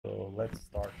let's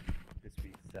start this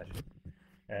week's session.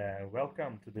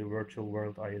 Welcome to the Virtual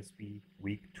World ISP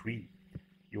Week 3.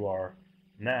 You are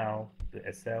now the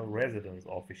SL residents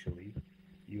officially.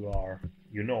 You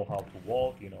know how to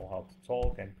walk, you know how to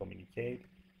talk and communicate,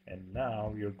 and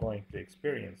now you're going to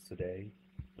experience today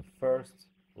the first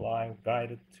live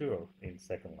guided tour in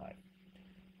Second Life.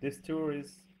 This tour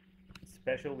is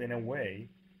special in a way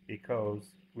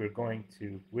because we're going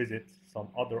to visit some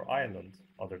other island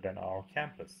other than our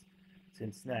campus.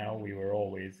 Since now we were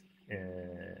always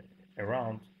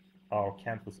around our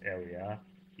campus area,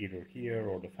 either here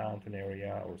or the fountain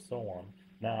area or so on.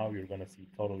 Now you're going to see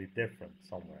totally different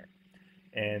somewhere.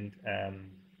 And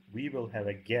we will have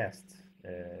a guest,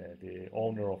 the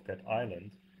owner of that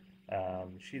island.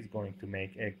 She's going to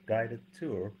make a guided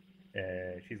tour.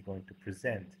 She's going to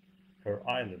present her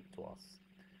island to us.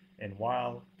 And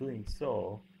while doing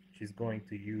so, she's going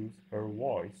to use her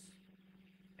voice,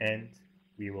 and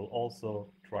we will also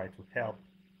try to help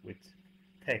with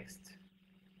text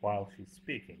while she's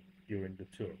speaking during the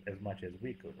tour as much as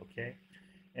we could, okay?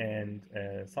 And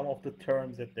some of the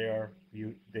terms that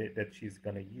that she's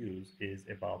gonna use is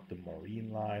about the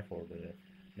marine life or the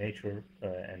nature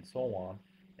and so on.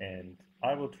 And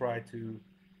I will try to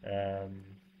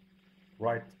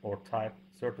write or type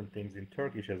certain things in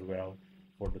Turkish as well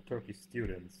for the Turkish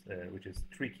students, which is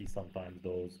tricky sometimes,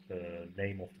 those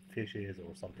name of the fishes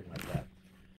or something like that.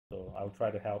 So I'll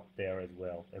try to help there as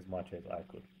well as much as I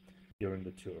could during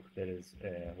the tour. That is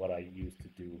what I used to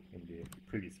do in the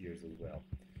previous years as well.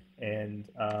 And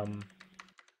Hi,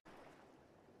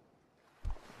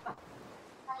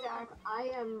 Doc. I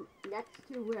am next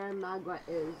to where Magua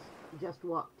is, just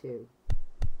walked to.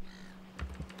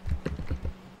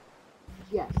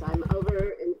 Yes, I'm over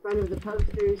in front of the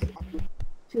posters. And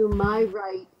to my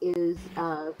right is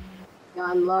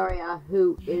Jan Loria,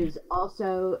 who is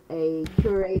also a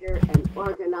curator and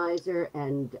organizer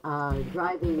and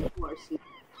driving force.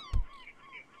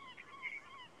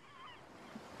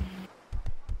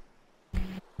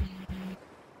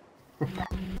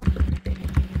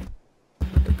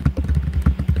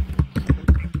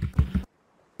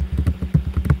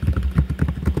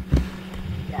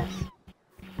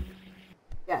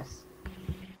 Yes.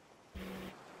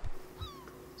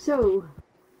 So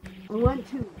I want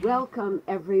to welcome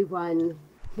everyone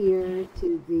here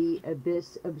to the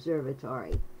Abyss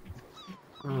Observatory.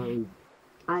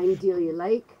 I'm Delia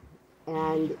Lake,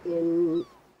 and in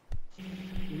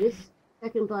this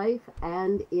Second Life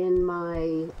and in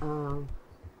my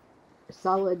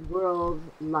solid world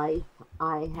life,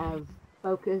 I have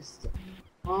focused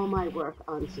all my work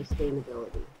on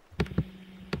sustainability.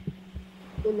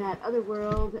 In that other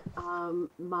world,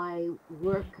 my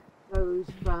work goes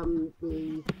from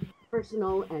the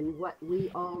personal and what we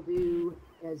all do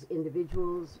as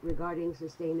individuals regarding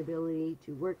sustainability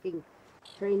to working,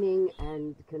 training,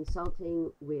 and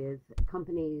consulting with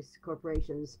companies,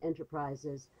 corporations,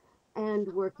 enterprises,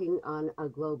 and working on a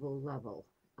global level.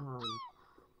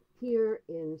 Here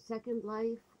in Second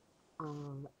Life,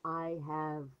 I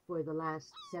have, for the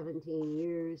last 17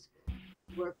 years,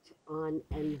 worked on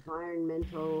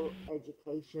environmental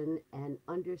education and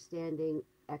understanding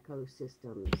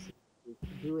ecosystems,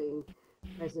 doing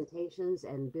presentations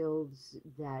and builds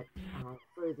that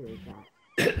further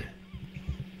that.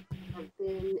 I've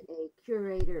been a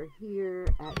curator here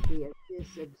at the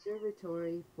Abyss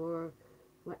Observatory for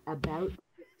about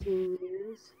 15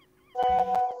 years.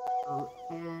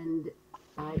 And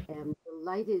I am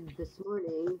delighted this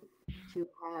morning to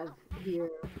have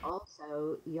here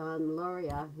also Jan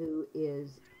Loria, who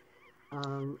is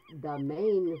the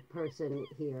main person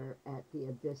here at the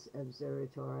Abyss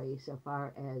Observatory so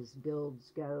far as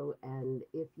builds go. And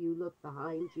if you look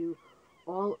behind you,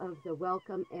 all of the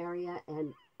welcome area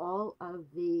and all of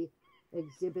the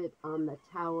exhibit on the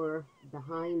tower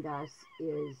behind us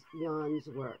is Jan's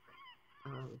work.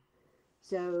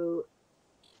 So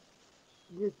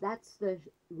that's the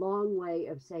long way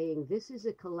of saying this is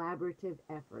a collaborative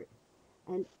effort,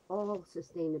 and all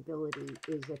sustainability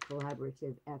is a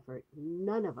collaborative effort.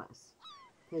 None of us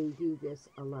can do this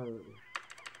alone.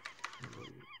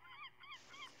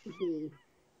 The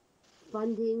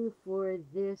funding for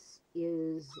this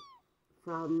is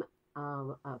from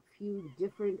a few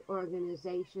different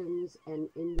organizations and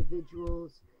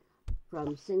individuals,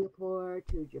 from Singapore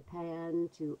to Japan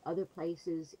to other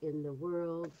places in the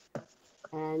world.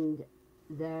 And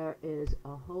there is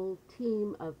a whole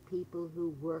team of people who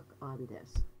work on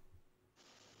this.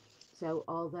 So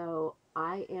although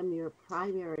I am your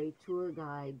primary tour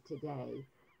guide today,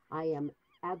 I am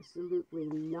absolutely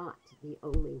not the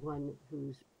only one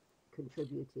who's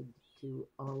contributed to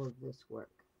all of this work.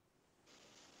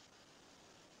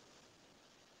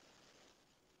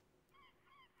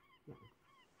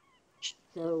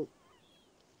 So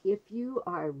if you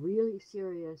are really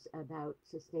serious about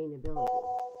sustainability,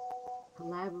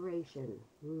 collaboration,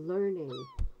 learning,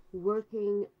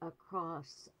 working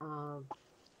across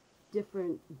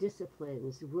different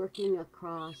disciplines, working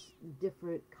across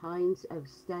different kinds of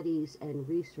studies and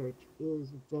research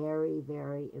is very,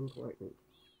 very important.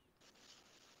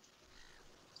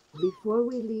 Before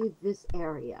we leave this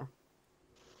area,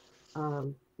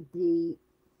 um, the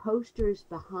posters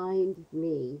behind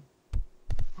me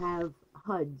have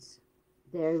HUDs.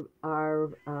 There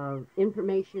are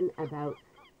information about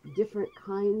different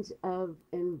kinds of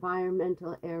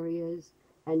environmental areas,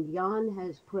 and Jan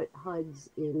has put HUDs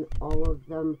in all of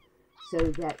them so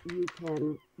that you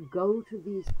can go to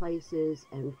these places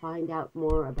and find out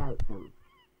more about them.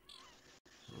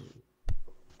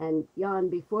 And Jan,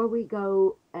 before we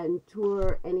go and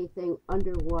tour anything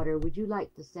underwater, would you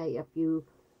like to say a few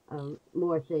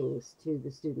more things to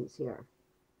the students here?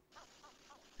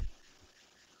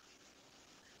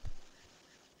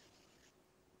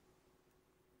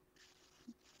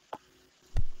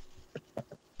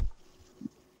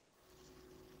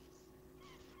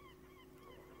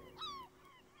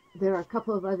 There are a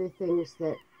couple of other things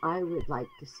that I would like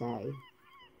to say.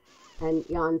 And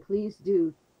Jan, please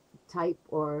do type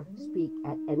or speak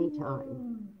at any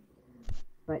time.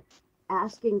 But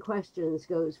asking questions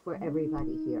goes for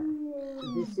everybody here.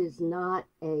 This is not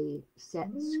a set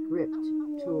script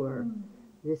tour.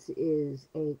 This is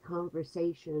a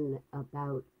conversation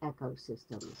about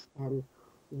ecosystems and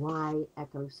why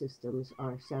ecosystems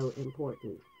are so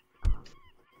important.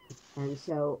 And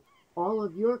so all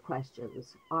of your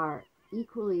questions are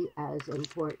equally as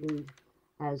important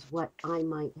as what I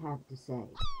might have to say.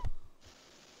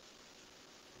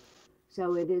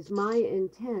 So it is my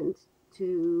intent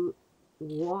to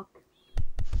walk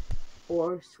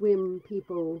or swim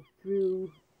people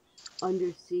through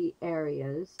undersea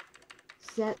areas,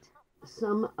 set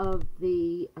some of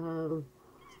the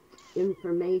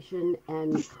information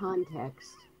and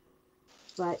context,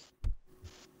 but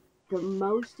the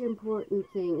most important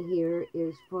thing here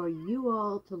is for you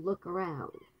all to look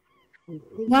around and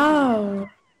think about what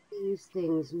these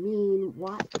things mean,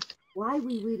 why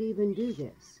we would even do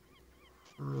this,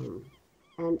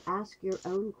 and ask your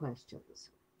own questions.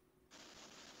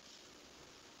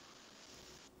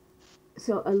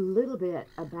 So a little bit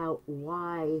about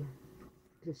why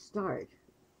to start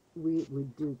we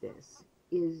would do this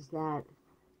is that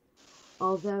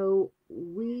although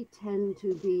we tend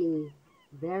to be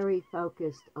very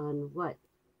focused on what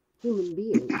human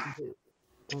beings do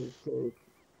and think,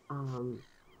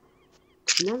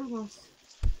 none of us,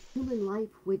 human life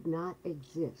would not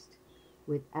exist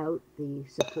without the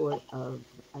support of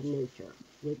nature,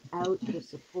 without the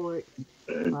support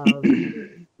of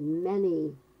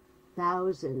many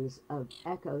thousands of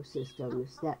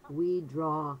ecosystems that we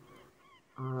draw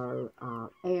our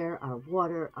air, our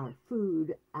water, our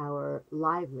food, our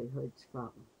livelihoods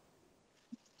from.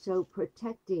 So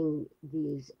protecting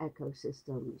these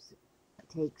ecosystems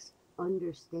takes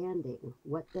understanding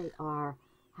what they are,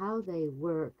 how they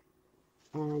work,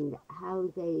 and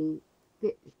how they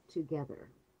fit together.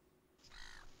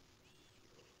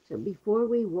 So before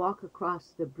we walk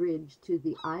across the bridge to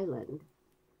the island,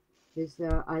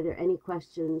 are there any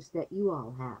questions that you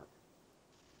all have?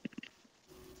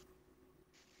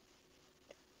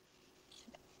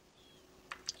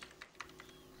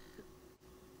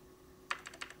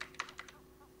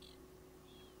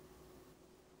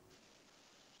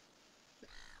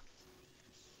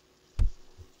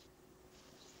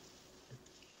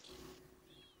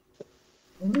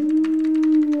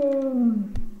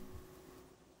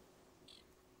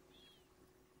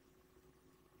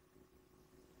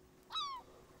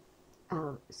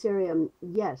 Sirium,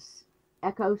 yes,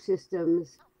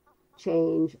 ecosystems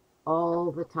change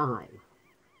all the time.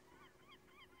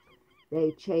 They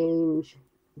change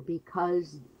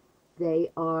because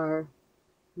they are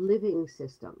living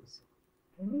systems.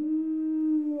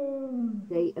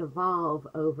 They evolve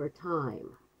over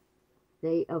time.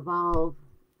 They evolve,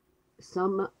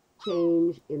 some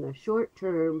change in a short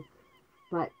term,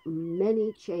 but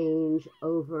many change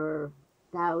over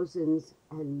thousands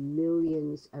and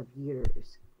millions of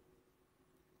years.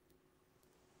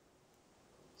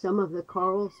 Some of the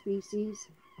coral species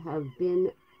have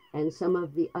been, and some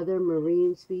of the other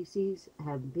marine species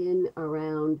have been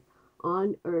around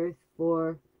on Earth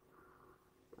for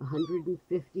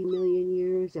 150 million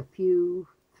years, a few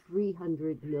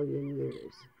 300 million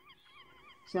years.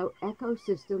 So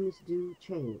ecosystems do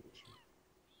change.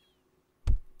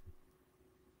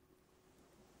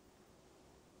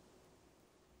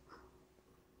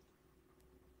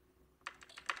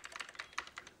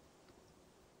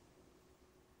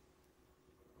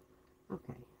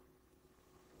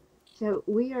 So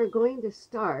we are going to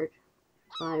start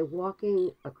by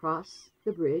walking across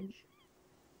the bridge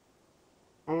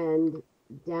and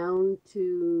down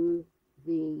to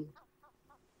the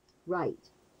right.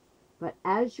 But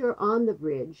as you're on the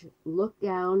bridge, look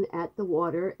down at the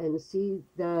water and see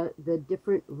the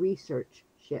different research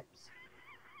ships.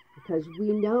 Because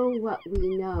we know what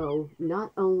we know,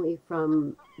 not only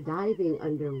from diving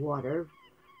underwater,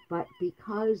 but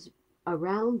because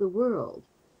around the world,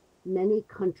 many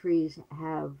countries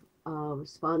have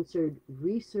sponsored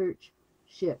research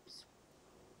ships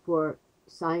for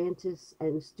scientists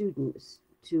and students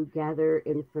to gather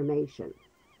information.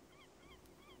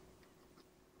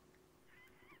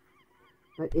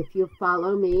 But if you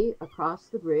follow me across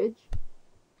the bridge,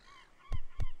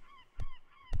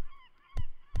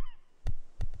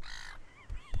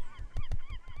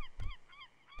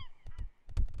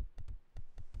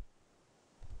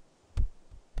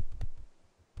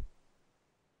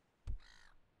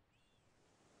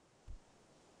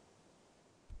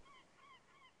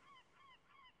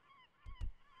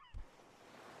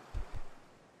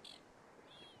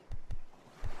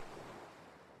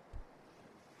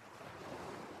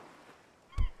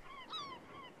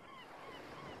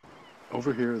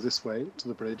 Over here, this way, to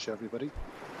the bridge, everybody.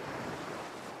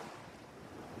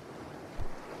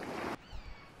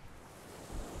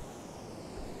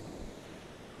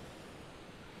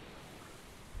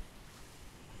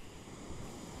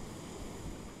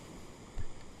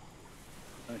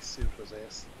 Nice suit,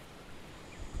 Roseas.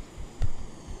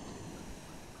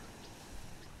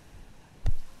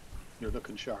 You're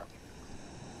looking sharp.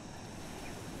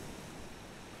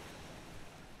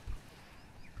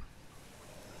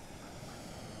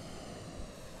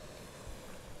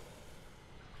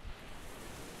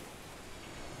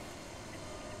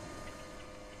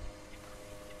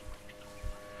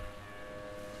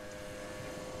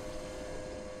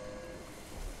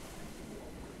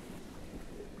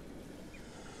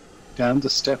 Down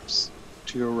the steps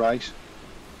to your right.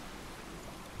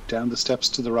 Down the steps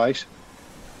to the right.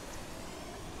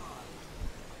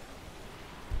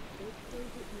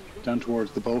 Down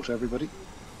towards the boat, everybody.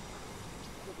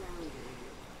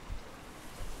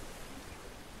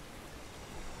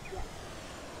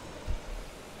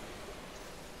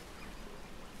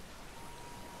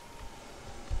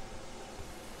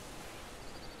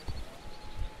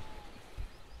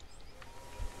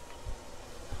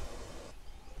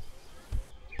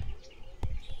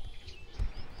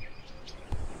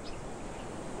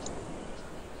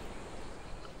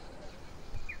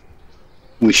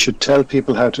 We should tell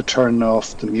people how to turn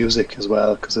off the music as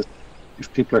well, because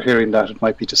if people are hearing that, it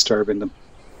might be disturbing them.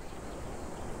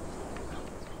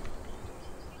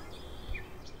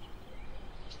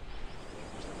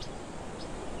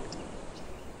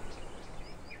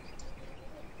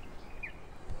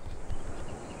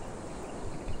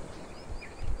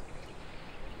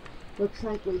 looks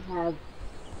like we have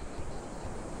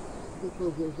people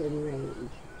within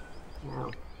range now.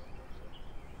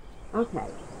 Okay.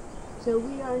 So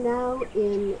we are now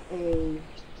in a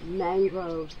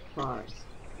mangrove forest.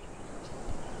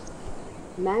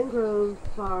 Mangrove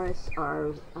forests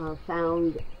are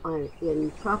found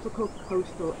in tropical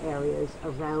coastal areas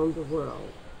around the world.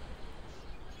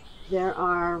 There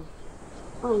are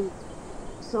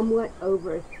somewhat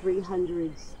over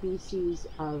 300 species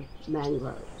of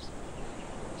mangroves.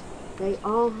 They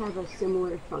all have a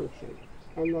similar function,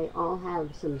 and they all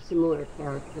have some similar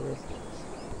characteristics.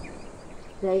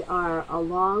 They are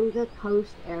along the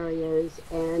coast areas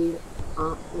and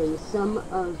in some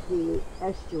of the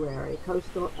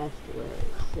coastal estuaries,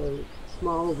 so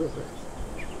small rivers.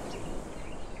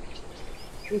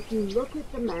 If you look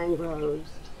at the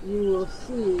mangroves, you will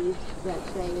see that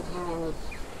they have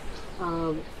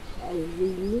a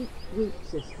unique root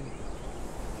system.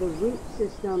 The root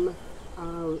system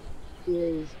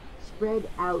is spread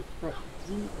out but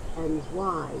deep and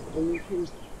wide, and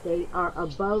they are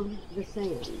above the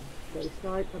sand. They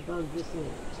start above the sand.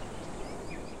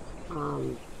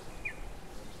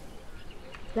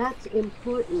 That's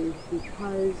important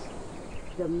because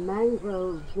the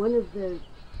mangroves, one of the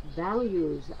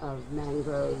values of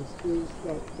mangroves is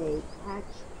that they catch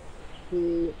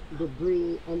the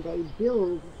debris and they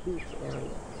build beach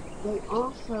areas. They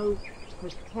also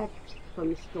protect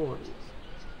from storms.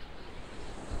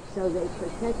 So they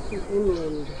protect the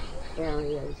inland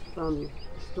areas from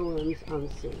storms on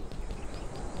sea.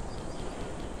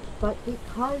 But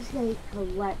because they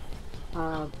collect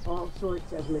all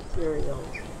sorts of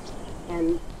materials,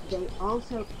 and they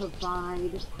also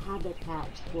provide habitat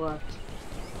for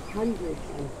hundreds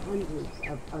and hundreds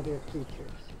of other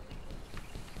creatures.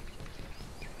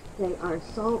 They are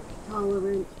salt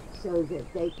tolerant so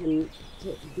that they can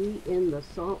be in the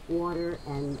salt water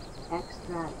and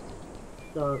extract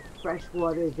the fresh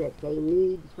water that they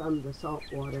need from the salt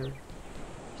water.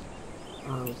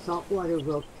 Salt water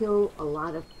will kill a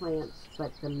lot of plants,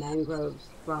 but the mangroves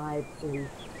thrive in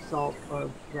salt or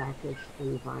brackish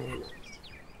environments.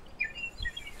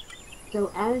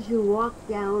 So as you walk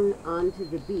down onto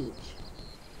the beach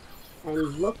and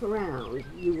look around,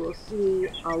 you will see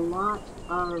a lot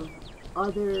of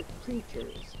other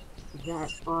creatures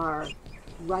that are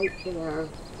right there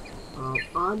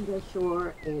on the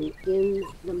shore and in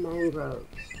the mangroves.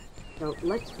 So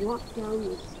let's walk down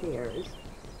the stairs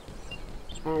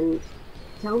and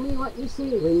tell me what you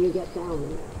see when you get down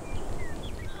there.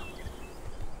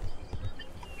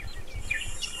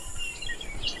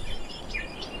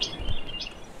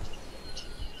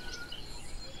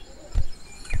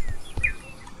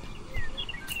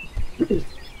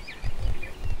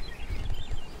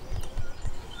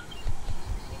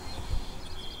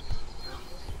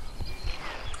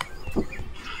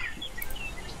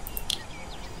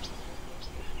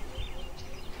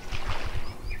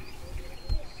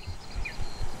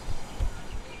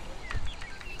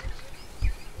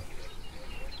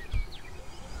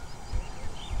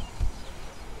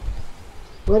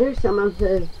 What are some of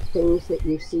the things that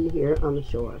you see here on the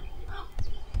shore?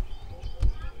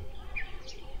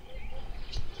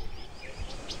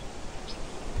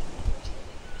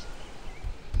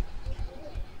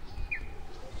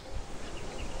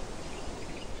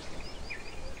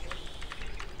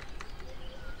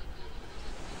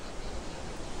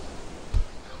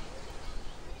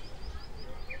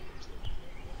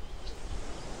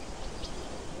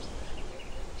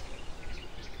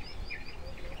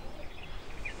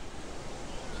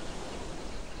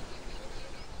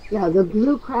 Yeah, the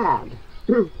blue crab,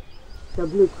 the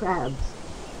blue crabs.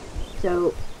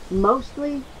 So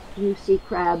mostly you see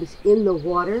crabs in the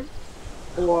water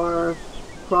or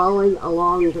crawling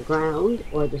along the ground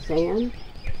or the sand.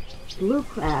 Blue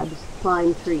crabs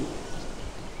climb trees.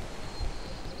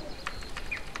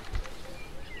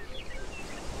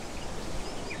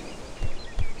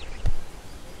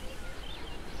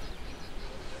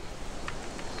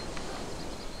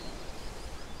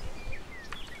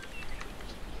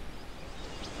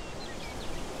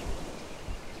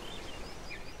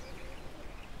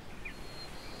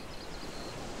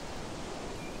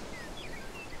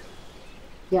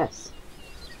 Yes,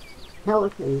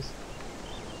 pelicans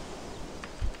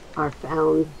are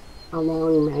found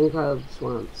along mangrove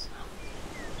swamps.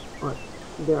 Or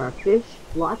there are fish,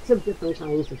 lots of different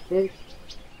kinds of fish.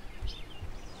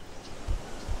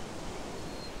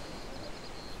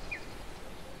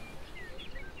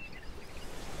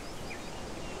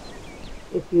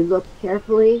 If you look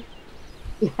carefully,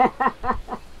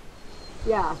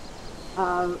 yeah,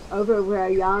 over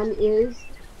where Jan is,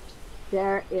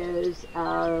 there is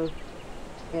a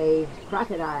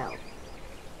crocodile.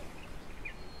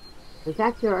 In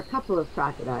fact, there are a couple of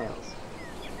crocodiles.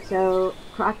 So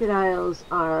crocodiles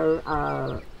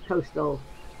are coastal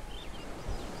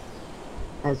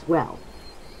as well.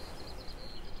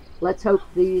 Let's hope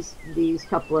these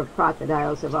couple of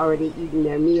crocodiles have already eaten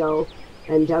their meal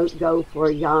and don't go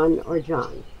for Jan or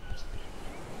John.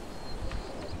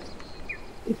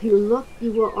 If you look,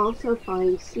 you will also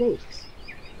find snakes.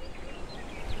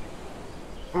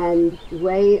 And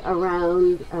way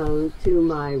around to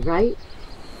my right,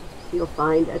 you'll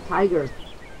find a tiger.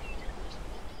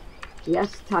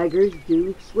 Yes, tigers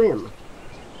do swim.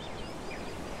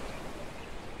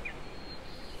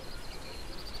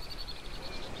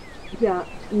 Yeah,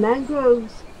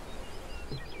 mangroves,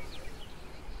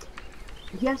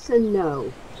 yes and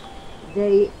no.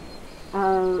 They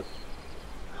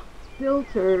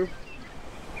filter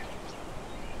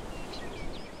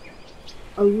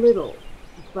a little,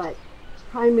 but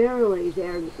primarily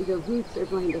the roots are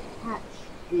going to catch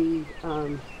the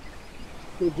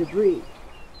debris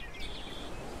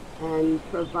and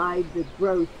provide the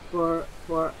growth for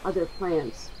other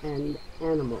plants and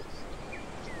animals.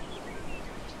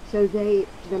 So the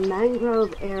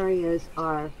mangrove areas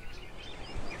are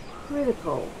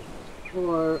critical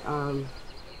for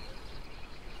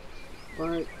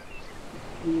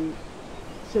the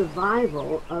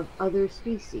survival of other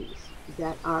species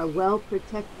that are well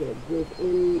protected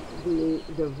within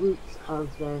the roots of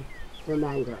the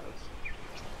mangroves.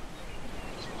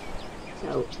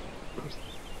 So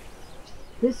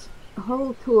this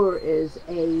whole tour is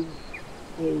a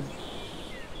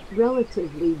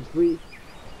relatively brief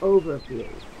overview,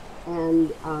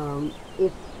 and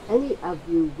if any of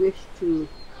you wish to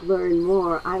learn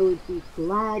more, I would be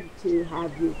glad to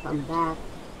have you come back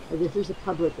This is a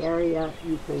public area.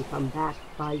 You can come back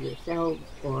by yourselves,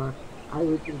 or I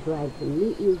would be glad to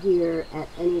meet you here at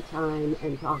any time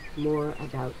and talk more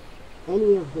about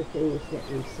any of the things that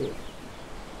we see.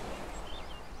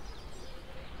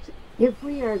 If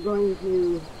we are going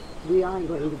to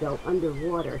go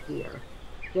underwater here,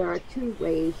 there are two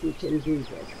ways you can do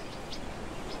this.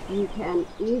 You can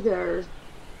either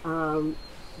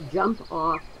jump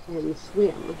off and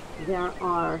swim. There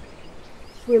are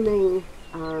swimming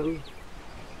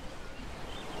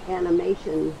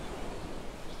animation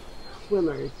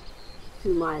swimmers to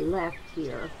my left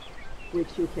here,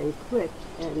 which you can click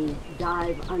and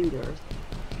dive under.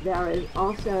 There is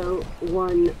also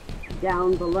one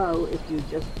down below if you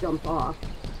just jump off,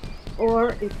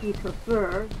 or if you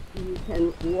prefer, you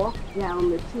can walk down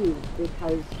the tube,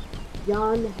 because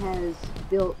John has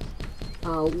built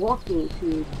walking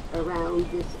tubes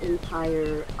around this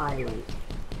entire island.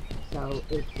 So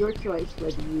it's your choice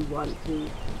whether you want to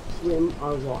swim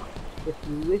or walk. If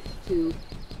you wish to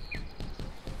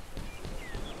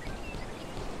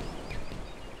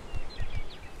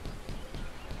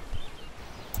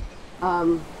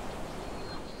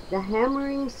the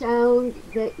hammering sound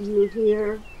that you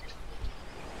hear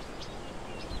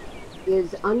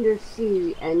is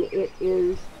undersea, and it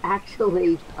is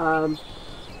actually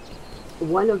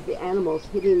one of the animals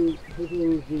hitting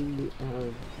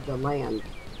the land.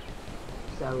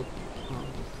 So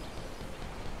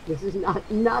this is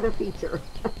not a feature.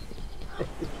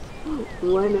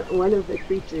 one of the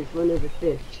creatures, one of the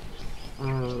fish,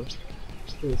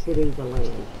 is hitting the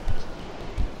land.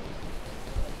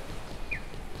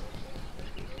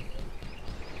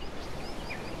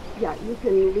 Yeah, you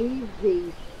can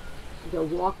leave the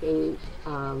walking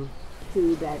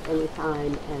tube at any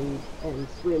time and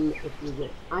swim if you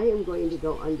wish. I am going to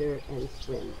go under and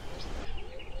swim.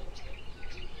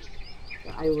 So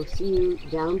I will see you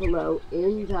down below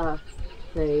in the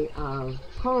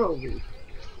coral reef,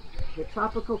 the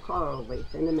tropical coral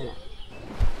reef, in a minute.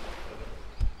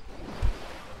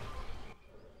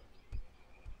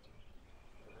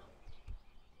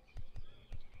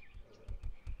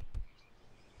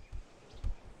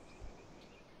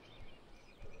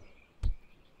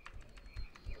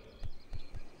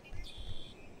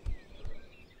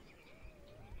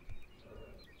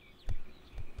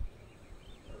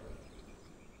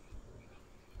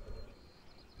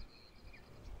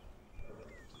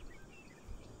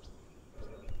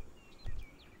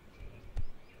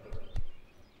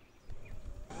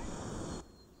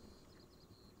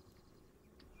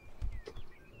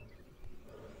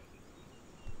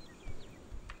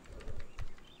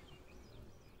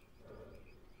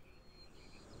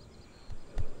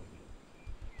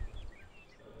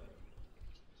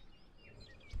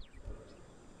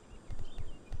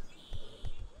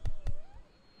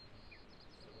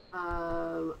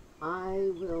 I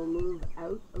will move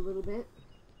out a little bit.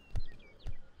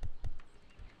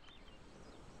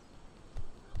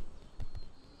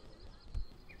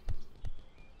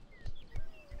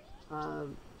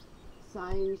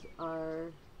 Signs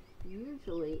are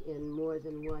usually in more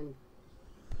than one.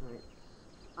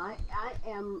 All right. I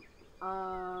am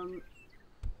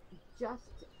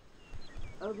just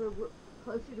over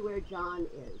closer to where John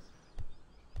is.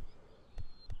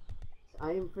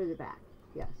 I am further back.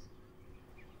 Yes.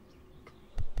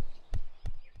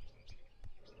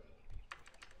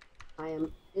 I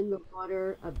am in the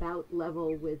water about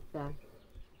level with the...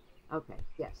 Okay,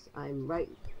 yes, I'm right.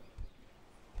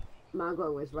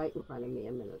 Margot was right in front of me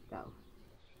a minute ago.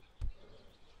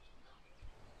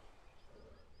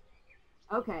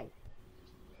 Okay.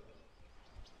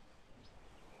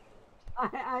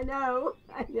 I know,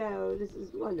 this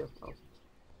is wonderful.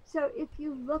 So if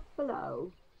you look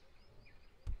below,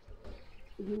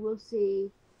 you will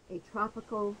see a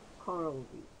tropical coral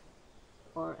reef,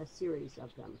 or a series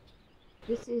of them.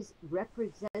 This is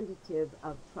representative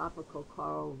of tropical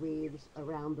coral reefs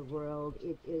around the world.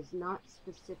 It is not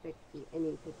specific to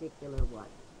any particular one.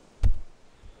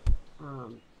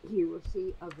 You will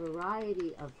see a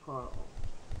variety of coral.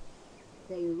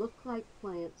 They look like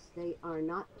plants. They are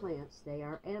not plants. They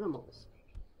are animals.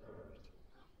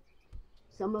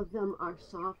 Some of them are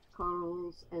soft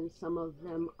corals, and some of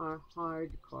them are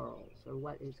hard corals, or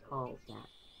what is called that.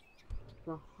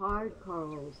 The hard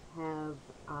corals have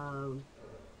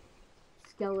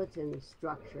skeleton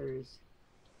structures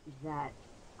that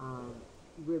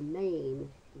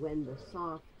remain when the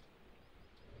soft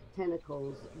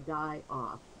tentacles die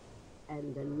off,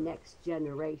 and the next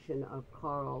generation of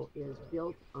coral is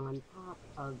built on top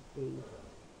of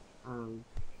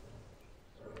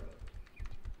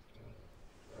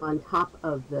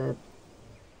the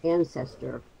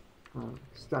ancestor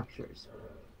structures.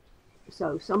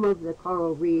 So some of the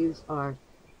coral reefs are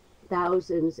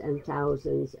thousands and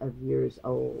thousands of years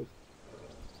old.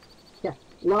 Yeah,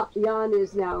 Jan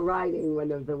is now riding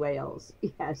one of the whales.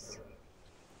 Yes.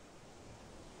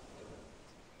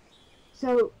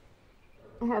 So,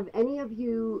 have any of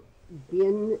you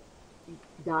been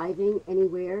diving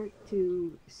anywhere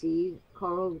to see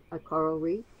a coral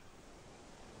reef?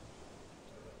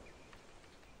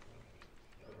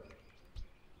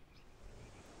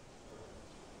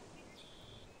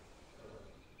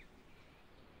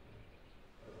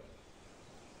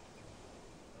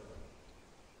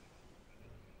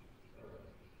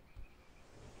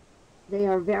 They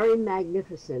are very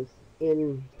magnificent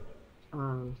in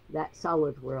that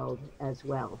solid world as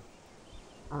well.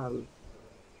 Um,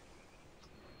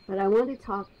 but I want to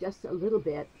talk just a little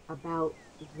bit about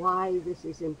why this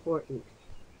is important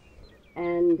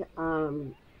and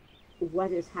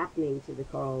what is happening to the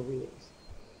coral reefs.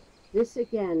 This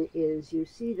again is, you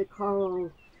see the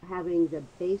coral having the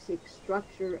basic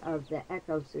structure of the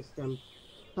ecosystem,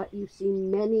 but you see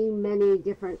many, many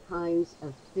different kinds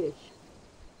of fish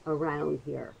around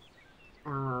here.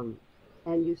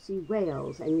 And you see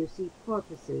whales, and you see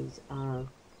porpoises,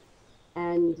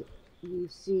 and you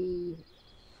see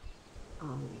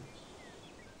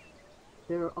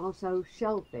there are also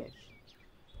shellfish.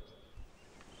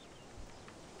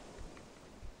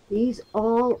 These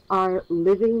all are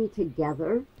living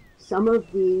together. Some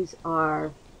of these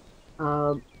are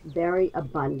very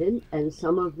abundant, and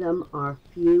some of them are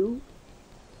few.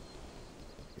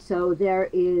 So there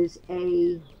is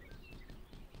a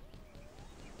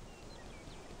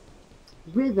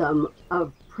rhythm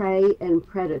of prey and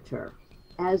predator,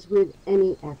 as with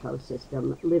any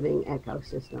ecosystem, living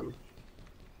ecosystem.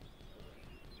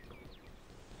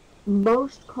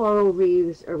 Most coral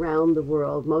reefs around the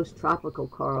world, most tropical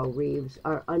coral reefs,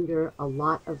 are under a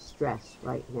lot of stress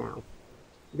right now.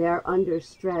 They're under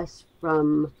stress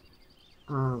from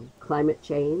climate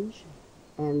change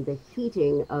and the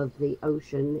heating of the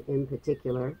ocean in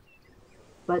particular,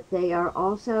 but they are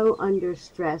also under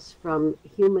stress from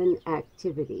human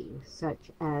activity, such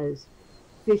as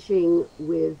fishing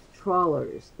with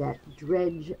trawlers that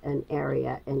dredge an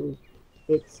area and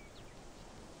it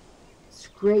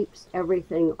scrapes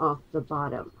everything off the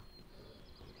bottom.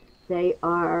 They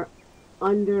are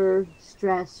under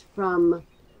stress from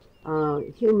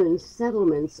human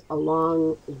settlements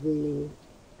along the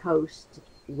coast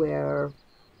where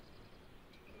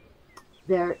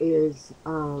there is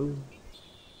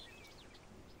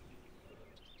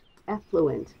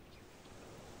effluent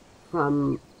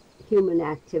from human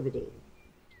activity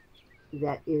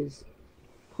that is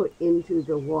put into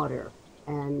the water,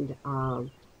 and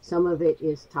some of it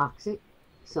is toxic,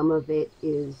 some of it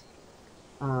is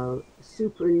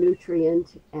super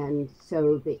nutrient, and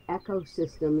so the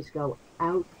ecosystems go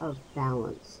out of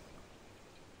balance.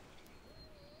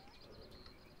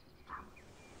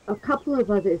 A couple of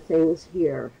other things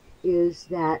here is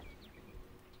that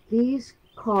these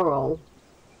coral,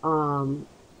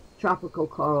 tropical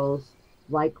corals,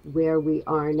 like where we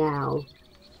are now,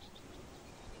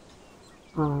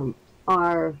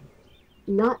 are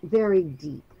not very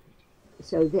deep.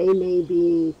 So they may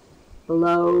be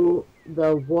below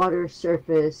the water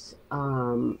surface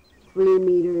 3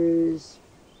 meters,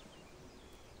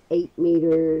 8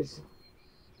 meters,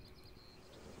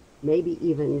 maybe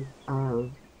even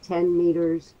 10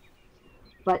 meters,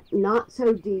 but not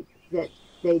so deep that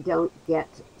they don't get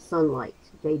sunlight.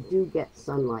 They do get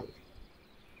sunlight.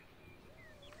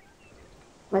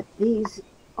 But these,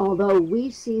 although we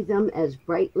see them as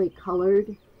brightly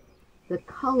colored, the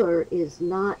color is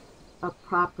not a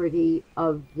property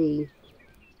of the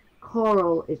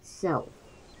coral itself.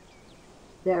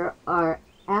 There are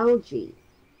algae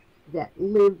that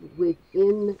live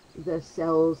within the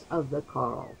cells of the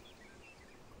coral.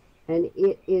 And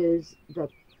it is the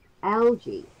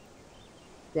algae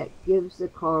that gives the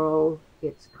coral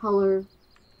its color,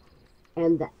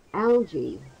 and the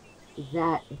algae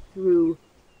that through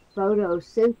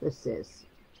photosynthesis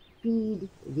feed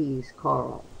these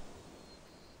coral.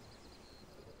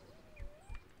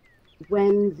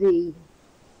 When the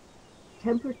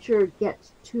temperature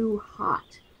gets too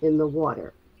hot in the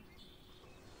water,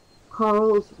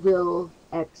 corals will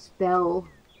expel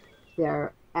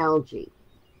their algae.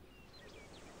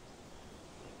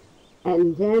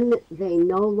 And then they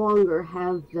no longer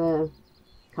have the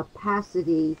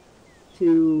capacity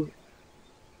to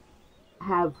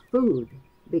have food,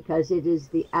 because it is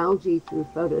the algae through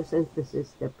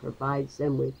photosynthesis that provides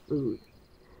them with food.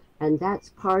 And that's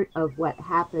part of what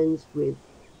happens with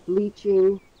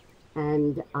bleaching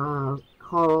and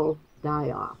coral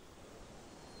die-off.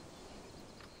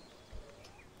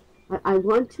 But I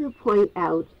want to point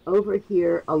out over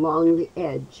here along the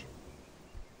edge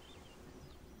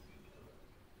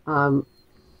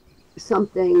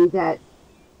something that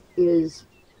is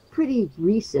pretty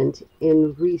recent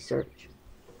in research.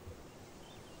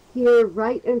 Here,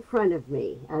 right in front of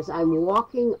me, as I'm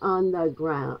walking on the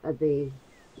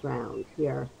ground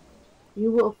here,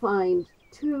 you will find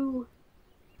two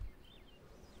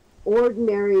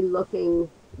ordinary-looking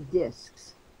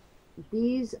discs.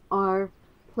 These are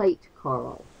plate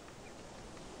coral.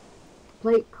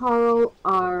 Plate coral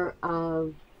are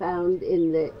found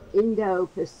in the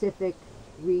Indo-Pacific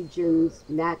regions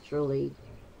naturally,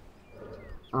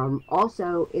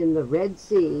 also in the Red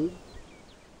Sea,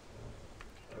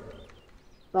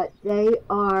 but they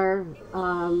are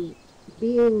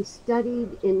being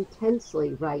studied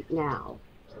intensely right now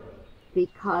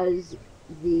because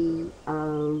the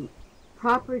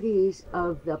properties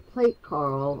of the plate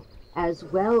coral, as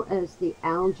well as the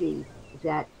algae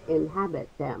that inhabit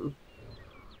them,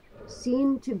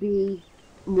 seem to be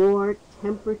more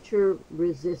temperature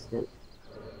resistant.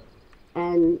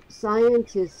 And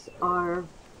scientists are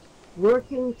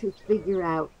working to figure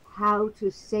out how to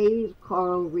save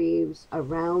coral reefs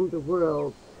around the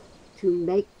world to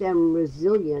make them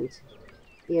resilient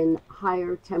in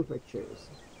higher temperatures.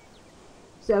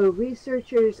 So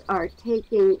researchers are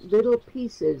taking little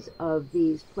pieces of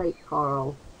these plate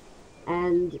coral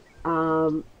and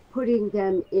putting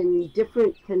them in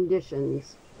different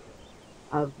conditions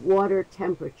of water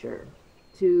temperature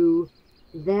to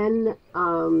then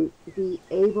be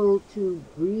able to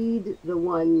breed the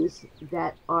ones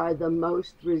that are the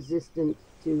most resistant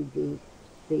to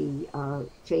the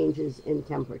changes in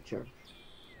temperature.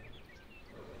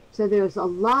 So there's a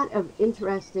lot of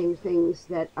interesting things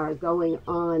that are going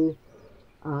on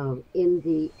in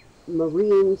the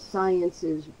marine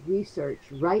sciences research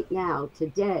right now,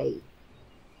 today,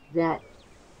 that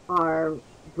are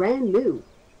brand new.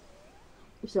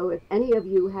 So if any of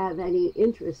you have any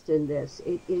interest in this,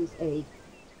 it is a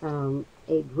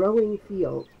growing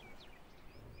field.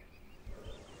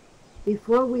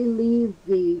 Before we leave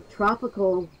the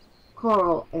tropical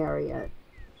coral area,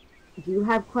 do you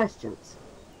have questions?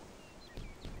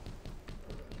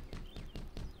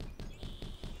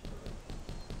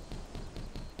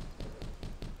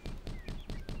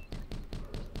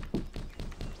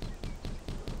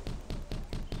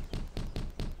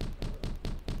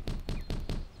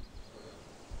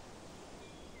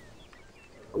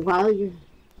 While you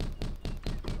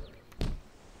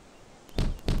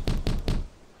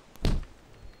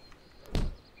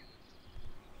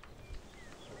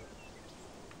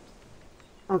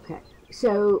okay,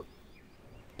 so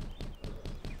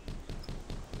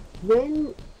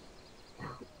when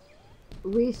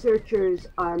researchers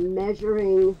are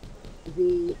measuring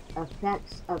the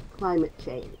effects of climate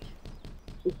change,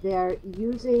 they're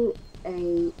using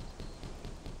a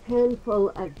handful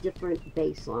of different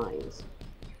baselines.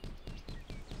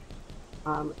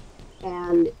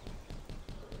 And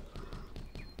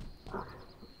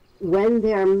when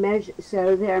they're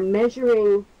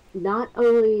measuring not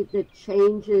only the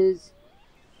changes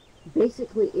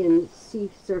basically in sea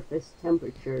surface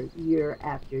temperature year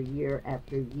after year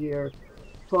after year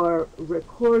for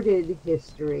recorded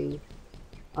history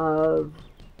of,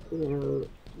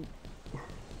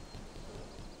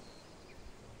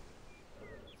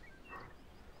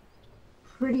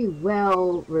 pretty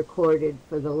well recorded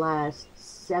for the last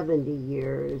 70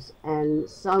 years, and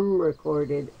some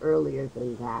recorded earlier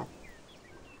than that.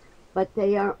 But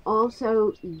they are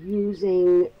also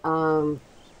using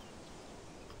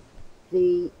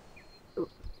the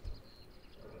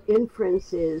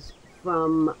inferences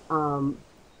from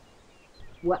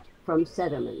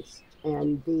sediments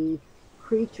and the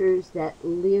creatures that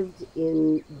lived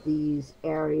in these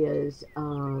areas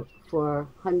for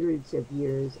hundreds of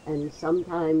years, and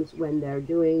sometimes when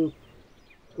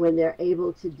they're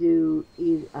able to do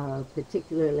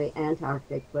particularly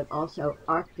Antarctic, but also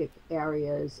Arctic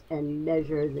areas and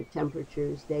measure the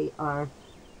temperatures, they are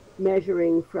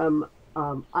measuring from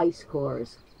ice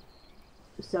cores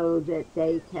so that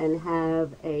they can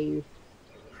have a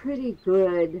pretty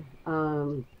good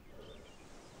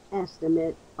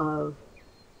estimate of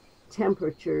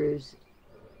temperatures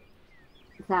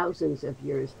thousands of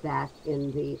years back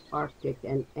in the Arctic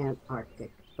and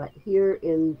Antarctic. But here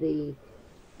in the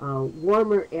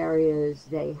warmer areas,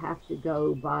 they have to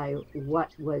go by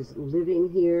what was living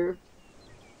here.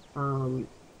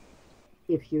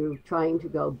 If you're trying to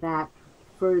go back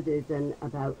further than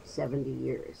about 70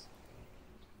 years.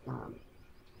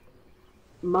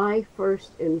 My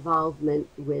first involvement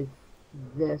with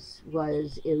this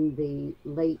was in the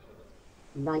late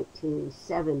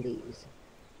 1970s,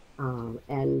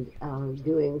 and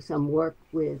doing some work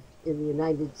in the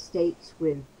United States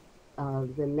with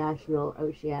the National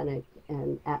Oceanic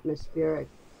and Atmospheric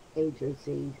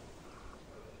Agency,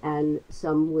 and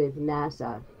some with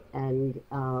NASA, and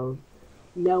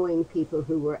knowing people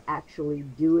who were actually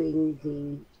doing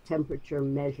the temperature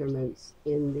measurements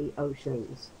in the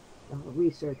oceans,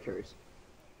 researchers.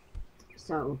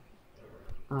 So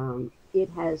it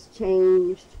has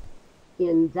changed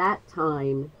in that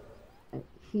time,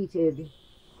 heated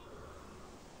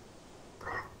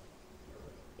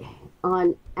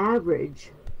on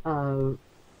average.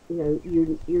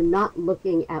 You're not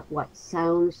looking at what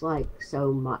sounds like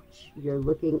so much. You're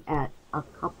looking at a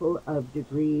couple of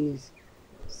degrees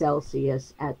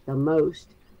Celsius at the most,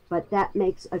 but that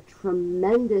makes a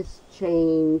tremendous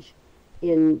change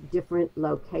in different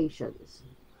locations.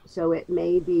 So it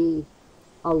may be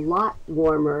a lot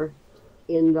warmer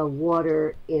in the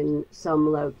water in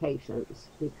some locations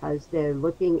because they're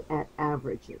looking at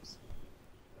averages.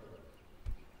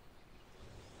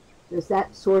 Does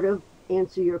that sort of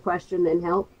answer your question and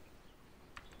help?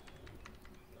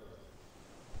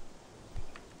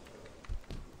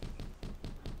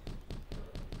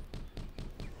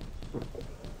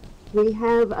 We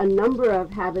have a number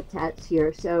of habitats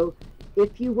here, so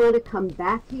if you want to come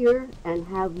back here and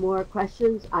have more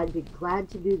questions, I'd be glad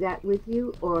to do that with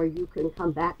you, or you can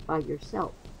come back by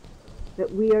yourself. But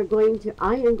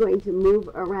I am going to move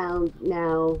around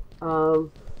now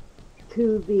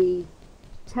to the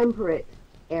temperate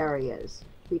areas,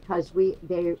 because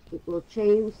it will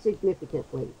change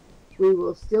significantly. We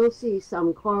will still see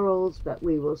some corals, but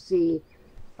we will see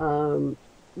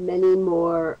many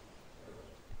more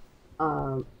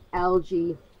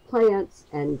algae, plants,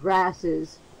 and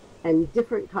grasses, and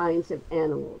different kinds of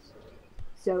animals.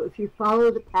 So if you follow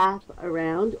the path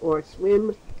around or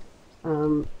swim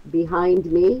behind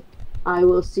me, I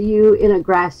will see you in a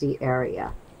grassy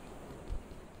area.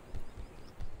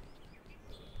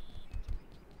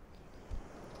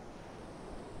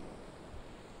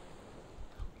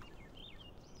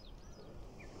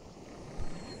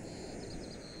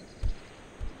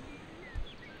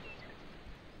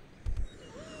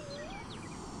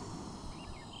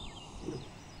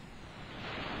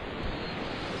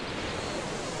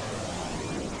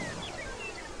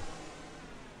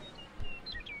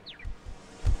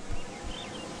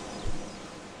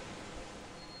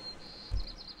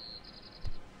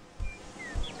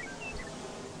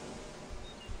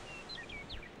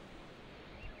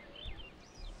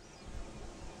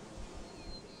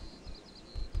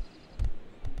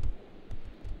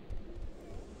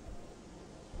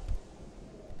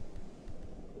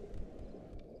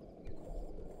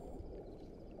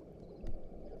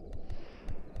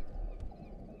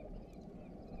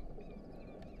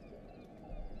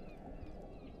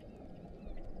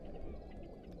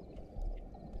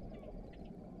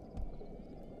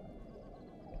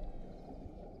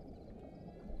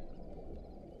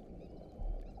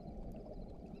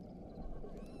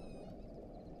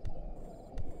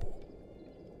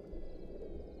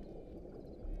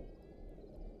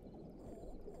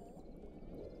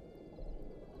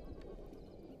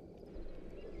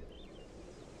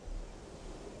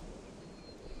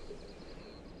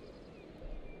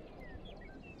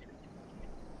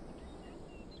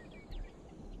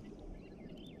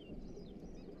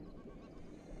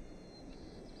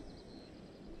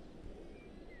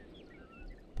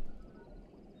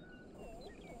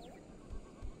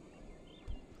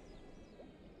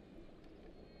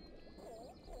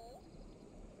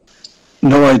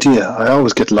 No idea. I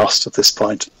always get lost at this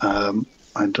point. I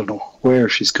don't know where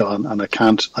she's gone, and I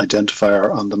can't identify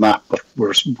her on the map, but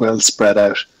we're well spread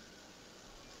out.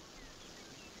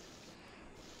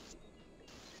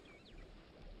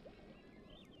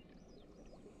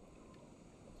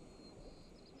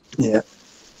 Yeah.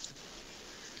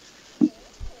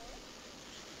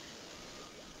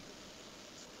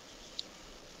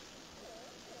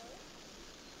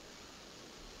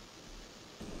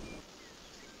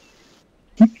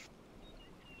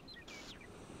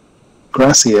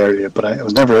 Grassy area, but I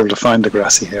was never able to find the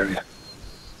grassy area.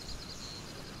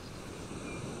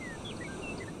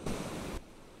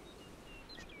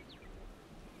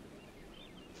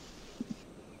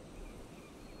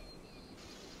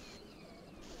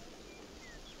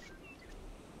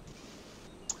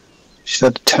 She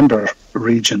said timber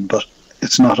region, but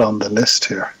it's not on the list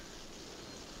here.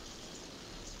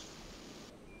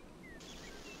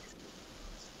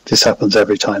 This happens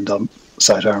every time on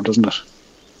sidearm, doesn't it?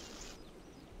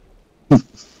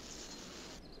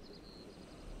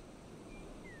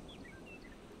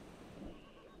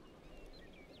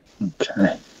 Okay.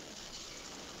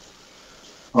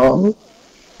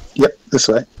 This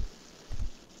way.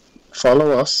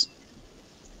 Follow us.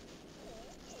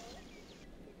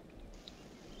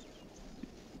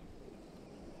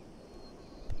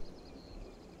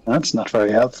 That's not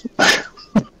very helpful.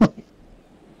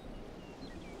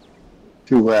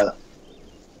 Too well.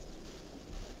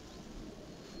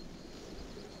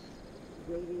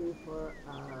 Waiting for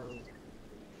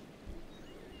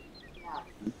yeah.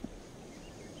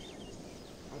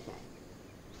 Okay.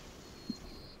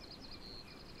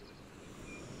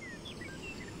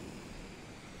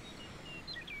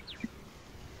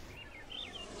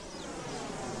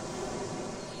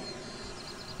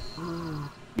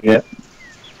 Yeah.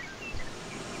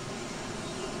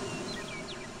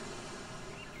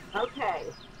 Okay.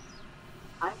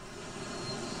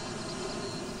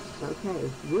 Okay,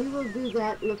 we will do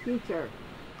that in the future.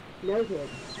 Noted.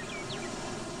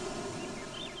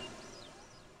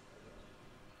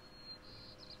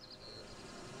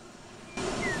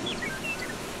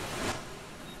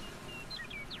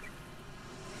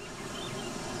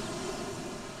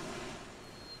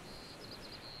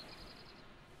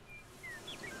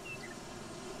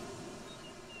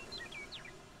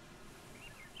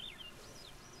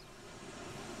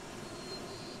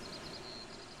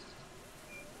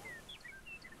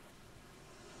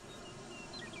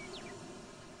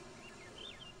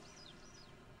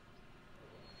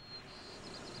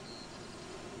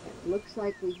 Looks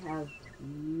like we have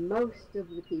most of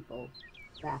the people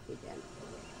back again.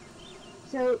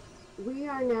 So we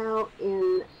are now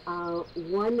in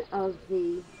one of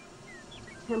the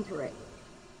temperate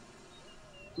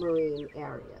marine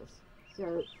areas.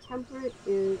 So temperate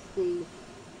is the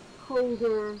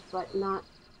colder but not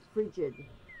frigid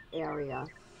area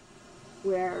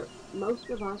where most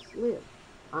of us live.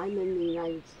 I'm in the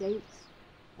United States.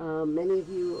 Many of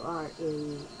you are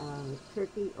in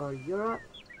Turkey or Europe.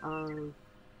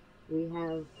 We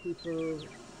have people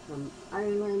from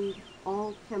Ireland,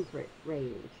 all temperate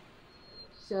range.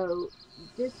 So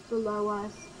this below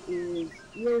us is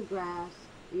eelgrass.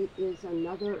 It is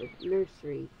another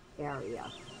nursery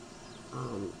area.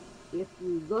 If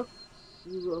you look,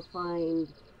 you will find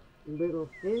little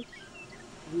fish.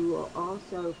 You will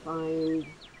also find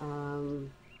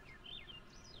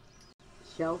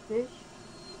shellfish.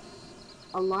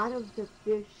 A lot of the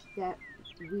fish that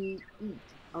we eat,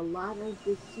 a lot of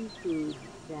the seafood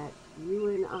that you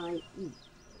and I eat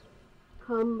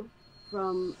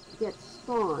get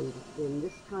spawned in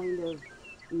this kind of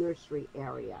nursery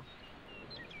area.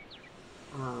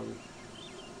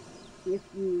 If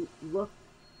you look,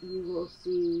 you will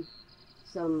see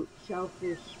some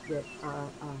shellfish that are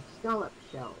scallop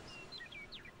shells.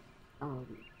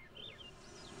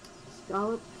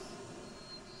 Scallops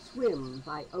swim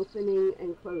by opening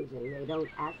and closing. They don't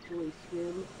actually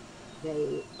swim.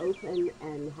 They open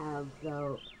and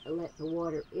let the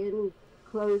water in,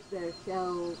 close their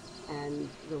shells, and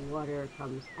the water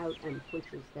comes out and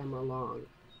pushes them along.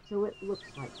 So it looks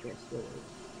like they're swimming.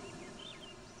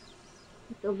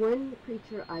 The one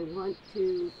creature I want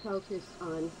to focus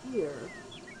on here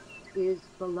is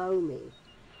below me.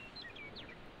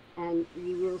 And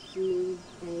you will see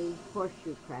a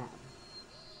horseshoe crab.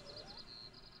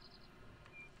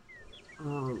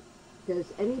 Does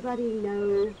anybody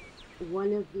know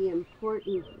one of the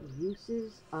important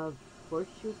uses of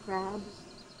horseshoe crabs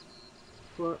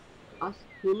for us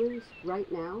humans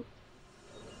right now?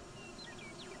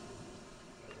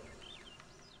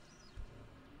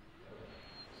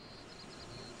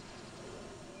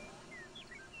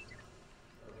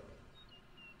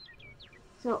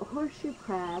 So horseshoe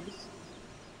crabs,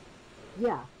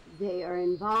 yeah, they are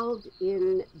involved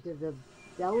in the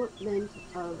development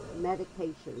of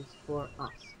medications for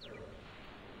us.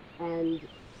 And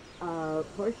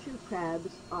horseshoe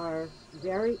crabs are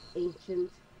very ancient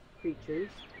creatures.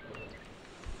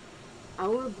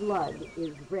 Our blood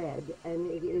is red,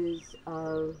 and it is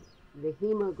the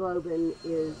hemoglobin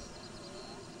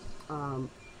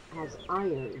has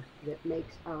iron that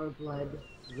makes our blood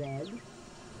red.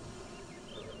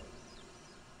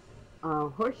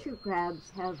 Horseshoe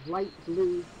crabs have light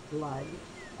blue blood,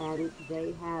 and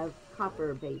they have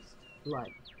copper-based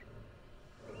blood.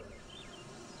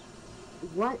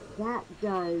 What that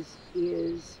does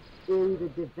is, in the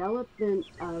development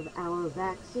of our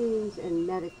vaccines and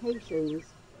medications,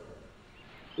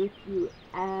 if you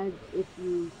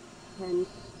can,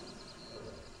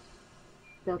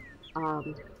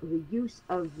 the use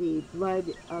of the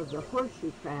blood of the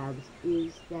horseshoe crabs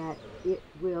is that it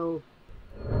will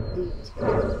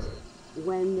detect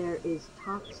when there is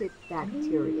toxic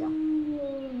bacteria.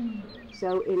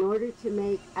 So in order to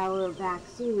make our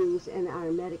vaccines and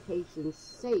our medications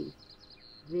safe,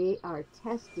 they are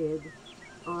tested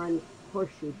on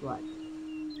horseshoe blood.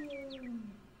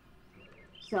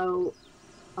 So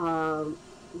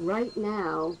right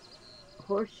now,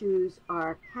 horseshoes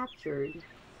are captured,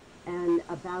 and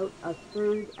about a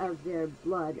third of their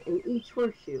blood in each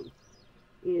horseshoe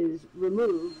is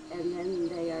removed, and then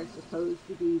they are supposed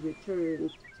to be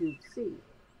returned to sea.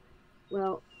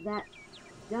 Well, that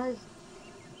does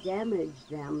damage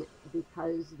them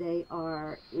because they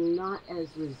are not as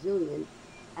resilient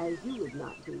as you would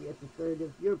not be if a third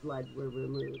of your blood were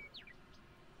removed.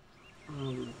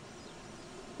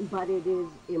 But it is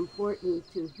important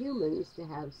to humans to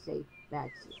have safe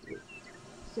vaccines.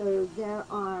 So there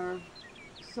are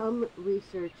some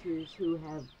researchers who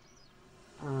have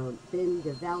been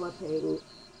developing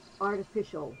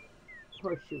artificial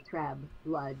horseshoe crab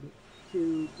blood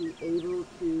to be able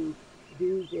to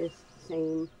do this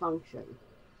same function.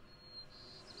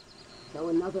 So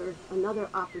another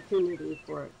opportunity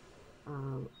for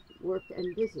work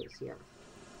and business here.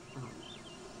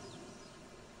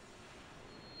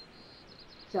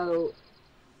 So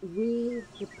we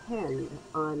depend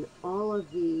on all of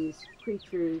these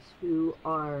creatures who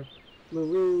are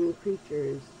marine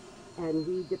creatures, and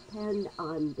we depend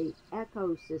on the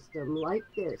ecosystem like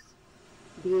this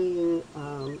being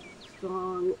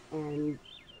strong and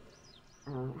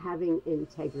having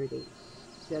integrity,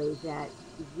 so that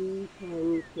we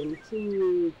can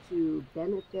continue to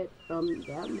benefit from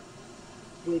them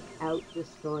without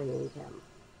destroying them.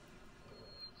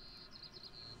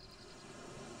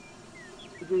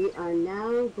 We are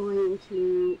now going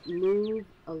to move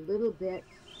a little bit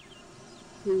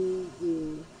to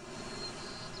the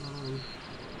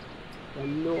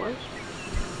north,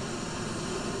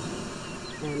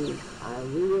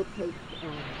 and we will take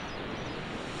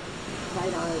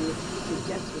Sidearm's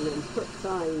suggestion and put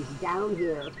signs down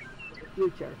here in the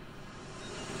future.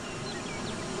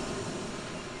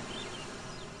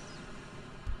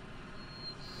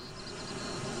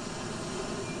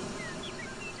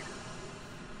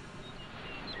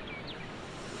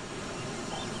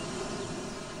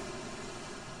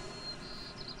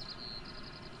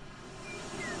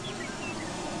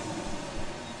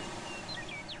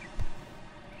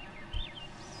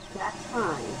 That's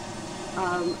fine.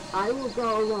 I will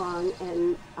go along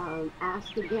and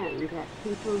ask again that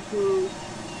people who,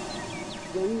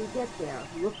 when you get there,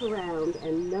 look around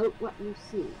and note what you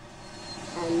see.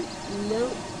 And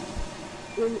note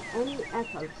in any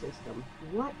ecosystem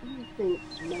what you think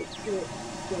makes it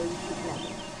stay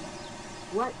together.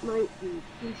 What might be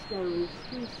keystone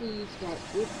species that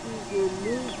if you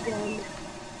remove them,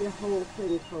 the whole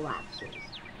thing collapses.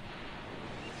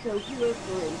 So here,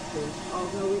 for instance,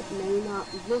 although it may not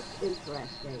look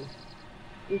interesting,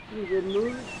 if you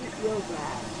remove the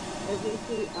eelgrass,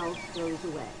 everything else goes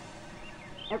away.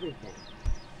 Everything.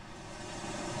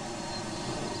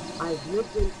 I've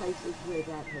lived in places where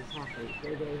that has happened,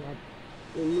 where they have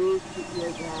removed the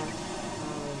eelgrass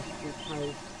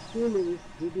because humans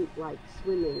didn't like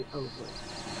swimming over it.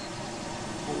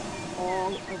 And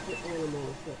all of the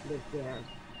animals that lived there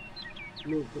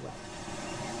moved away,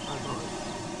 are gone.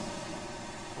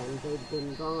 And they've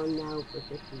been gone now for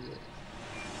 50 years.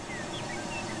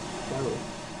 So,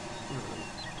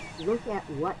 look at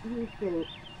what you think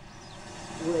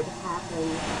would happen.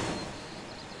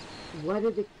 What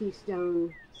are the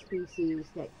keystone species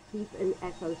that keep an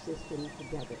ecosystem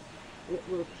together? It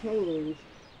will change,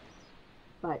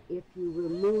 but if you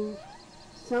remove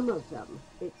some of them,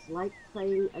 it's like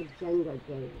playing a Jenga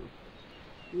game.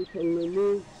 You can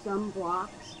remove some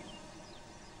blocks,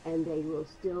 and they will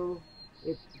still,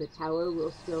 the tower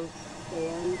will still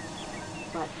stand,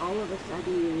 but all of a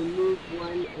sudden you remove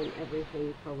one and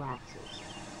everything collapses.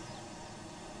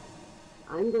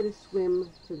 I'm going to swim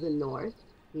to the north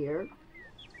here.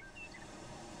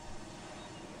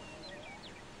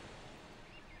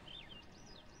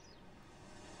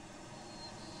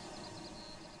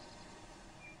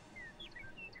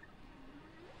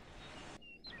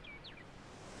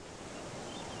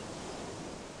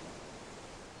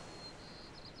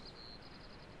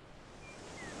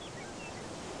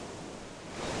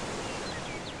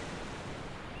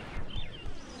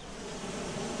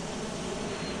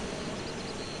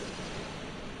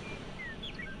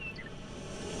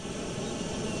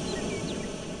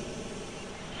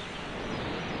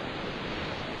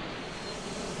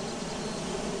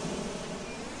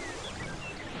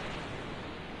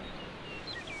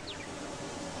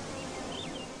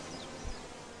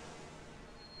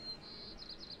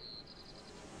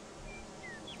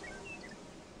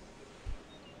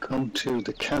 Come to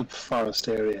the kelp forest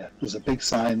area. There's a big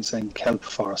sign saying kelp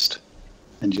forest,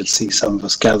 and you'll see some of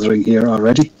us gathering here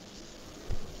already.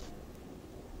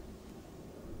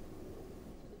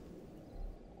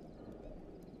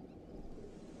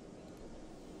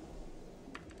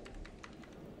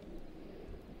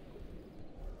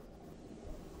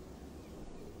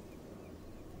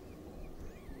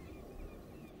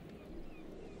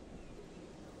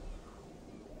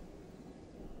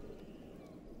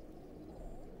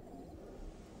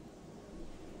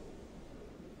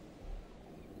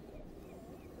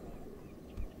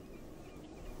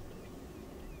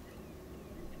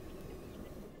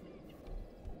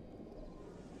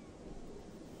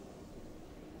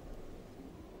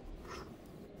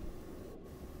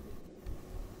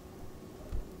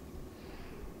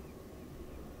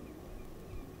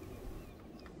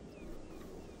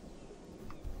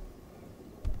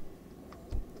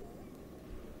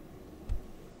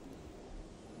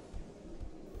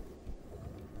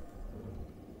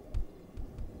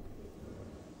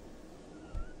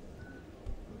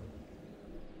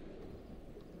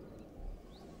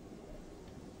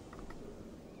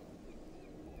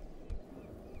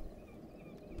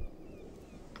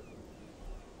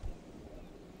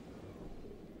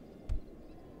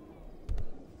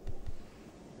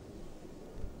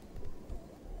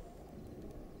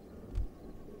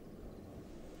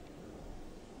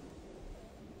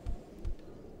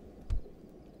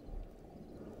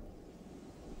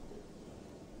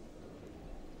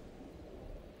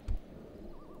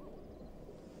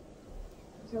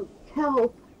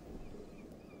 Kelp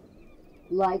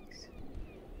likes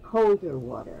colder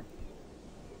water.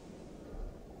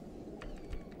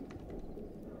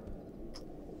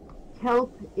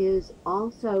 Kelp is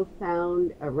also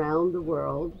found around the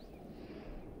world,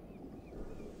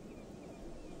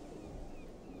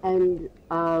 and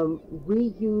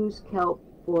we use kelp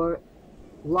for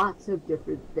lots of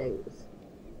different things.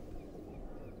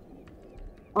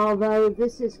 Although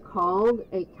this is called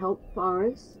a kelp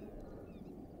forest,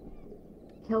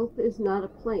 kelp is not a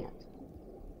plant.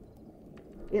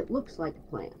 It looks like a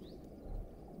plant,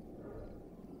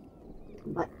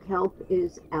 but kelp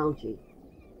is algae.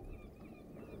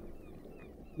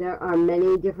 There are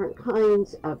many different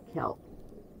kinds of kelp.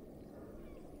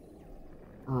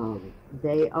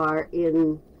 They are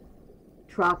in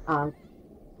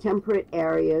temperate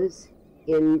areas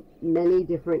in many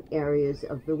different areas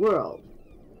of the world.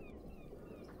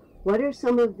 What are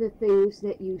some of the things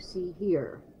that you see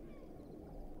here?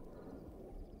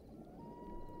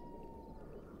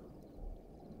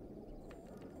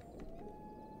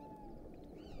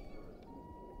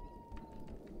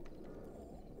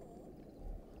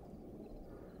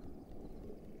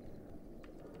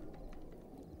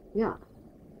 Yeah.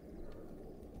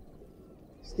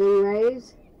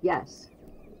 Stingrays? Yes.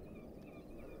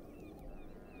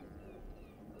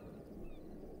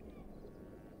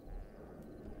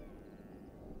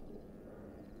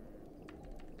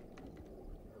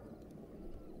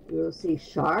 You'll see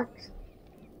sharks,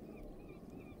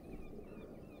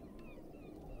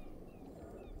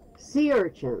 sea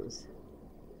urchins.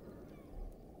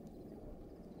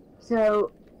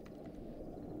 So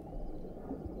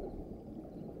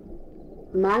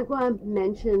Magua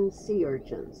mentioned sea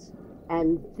urchins,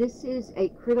 and this is a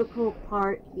critical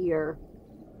part here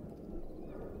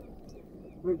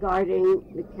regarding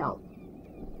the kelp.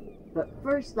 But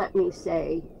first let me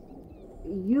say,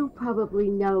 you probably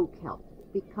know kelp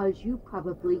because you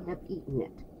probably have eaten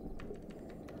it.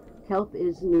 Kelp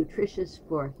is nutritious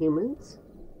for humans,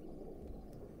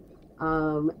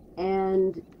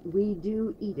 and we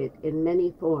do eat it in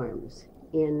many forms,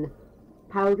 in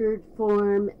powdered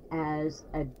form, as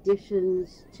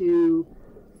additions to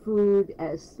food,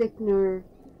 as thickener,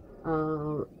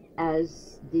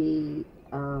 as the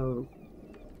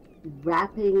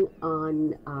wrapping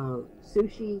on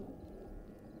sushi.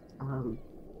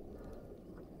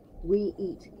 We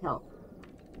eat kelp.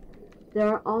 There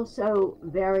are also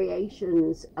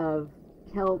variations of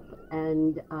kelp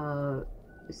and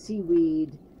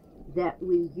seaweed that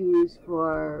we use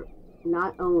for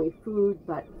not only food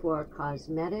but for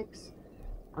cosmetics.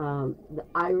 The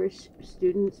Irish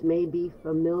students may be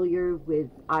familiar with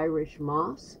Irish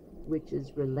moss, which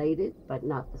is related but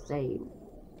not the same.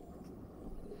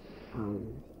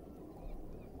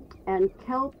 And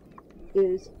kelp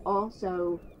is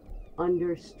also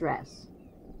under stress.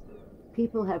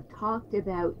 People have talked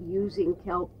about using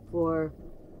kelp for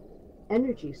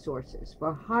energy sources,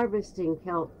 for harvesting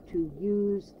kelp to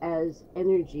use as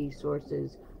energy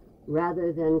sources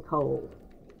rather than coal.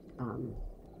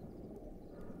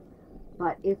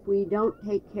 But if we don't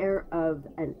take care of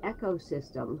an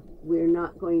ecosystem, we're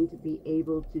not going to be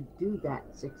able to do that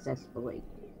successfully.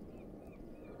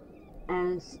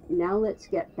 Now let's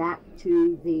get back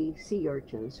to the sea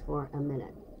urchins for a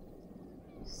minute.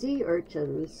 Sea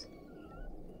urchins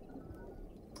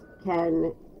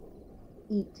can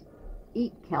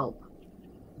eat kelp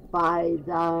by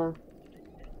the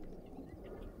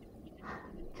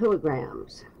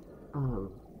kilograms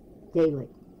daily.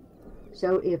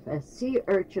 So if a sea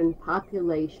urchin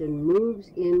population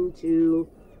moves into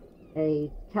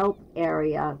a kelp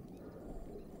area,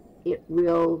 it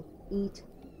will eat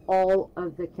all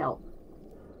of the kelp,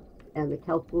 and the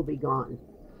kelp will be gone.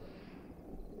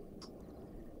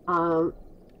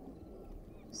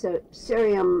 So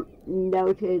Sirium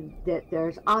noted that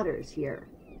there's otters here.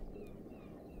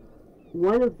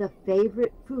 One of the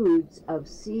favorite foods of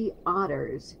sea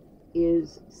otters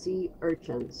is sea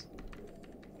urchins.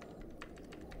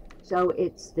 So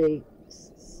it's the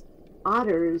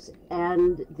otters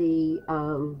and the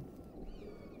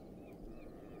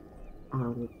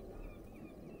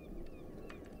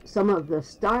some of the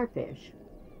starfish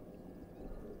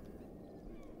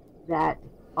that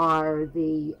are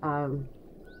the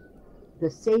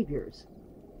saviors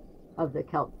of the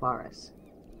kelp forests.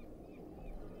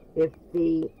 If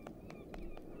they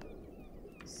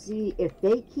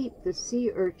keep the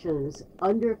sea urchins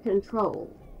under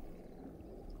control,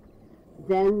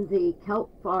 then the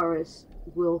kelp forest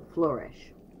will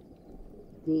flourish.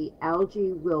 The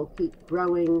algae will keep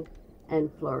growing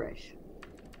and flourish.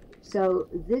 So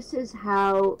this is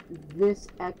how this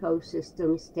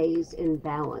ecosystem stays in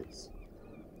balance.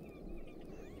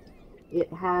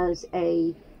 It has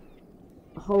a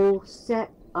whole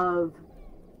set of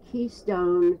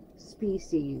keystone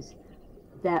species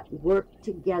that work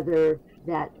together,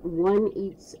 that one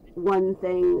eats one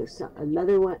thing, so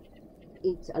another one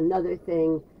eats another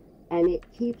thing, and it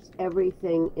keeps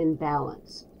everything in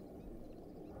balance.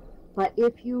 But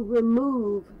if you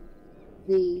remove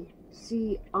the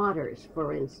sea otters,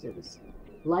 for instance,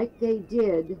 like they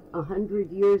did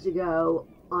 100 years ago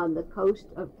on the coast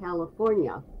of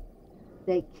California,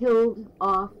 they killed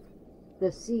off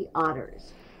the sea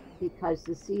otters because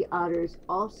the sea otters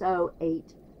also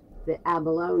ate the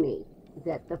abalone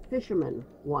that the fishermen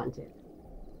wanted.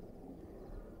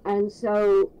 And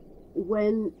so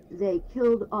when they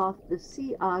killed off the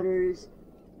sea otters,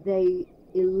 they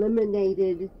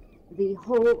eliminated the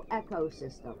whole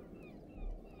ecosystem.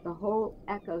 The whole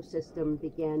ecosystem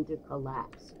began to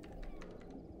collapse.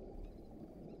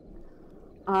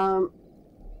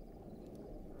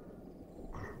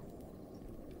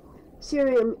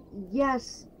 Sirium,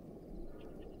 yes,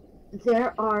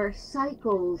 there are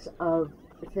cycles of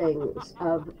things,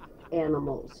 of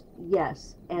animals,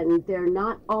 yes, and they're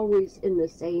not always in the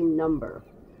same number.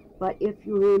 But if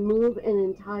you remove an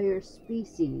entire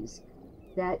species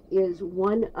that is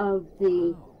one of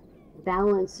the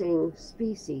balancing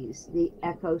species, the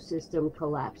ecosystem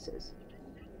collapses.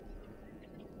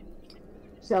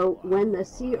 So when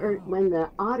the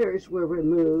otters were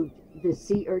removed, the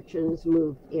sea urchins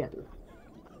moved in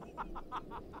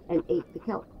and ate the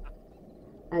kelp.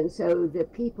 And so the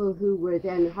people who were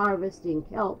then harvesting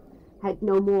kelp had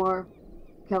no more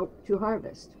kelp to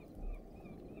harvest.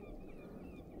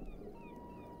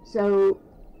 So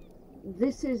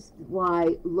this is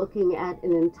why looking at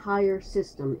an entire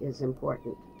system is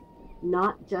important,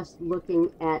 not just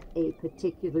looking at a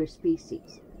particular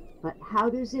species, but how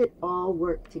does it all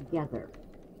work together?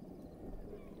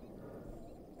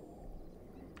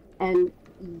 And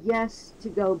yes, to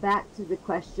go back to the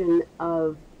question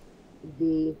of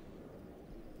the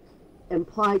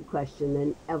implied question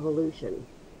in evolution,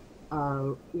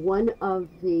 one of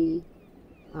the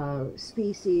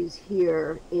species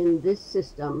here in this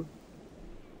system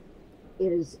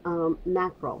is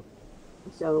mackerel.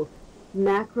 So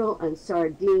mackerel and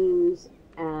sardines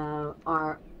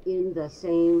are in the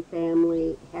same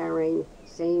family, herring,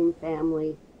 same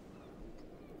family.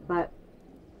 But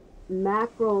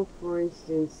mackerel, for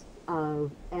instance,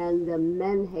 and the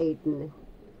menhaden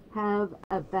have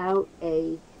about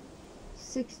a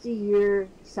 60-year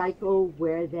cycle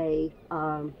where they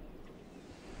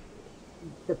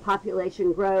the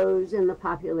population grows and the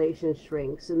population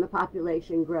shrinks and the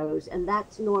population grows, and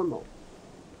that's normal.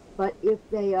 But if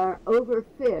they are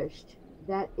overfished,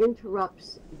 that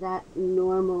interrupts that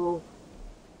normal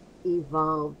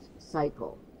evolved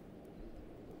cycle.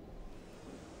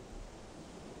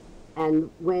 And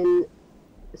when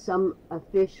a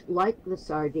fish like the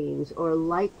sardines or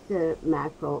like the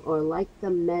mackerel or like the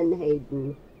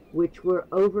menhaden, which were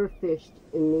overfished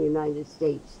in the United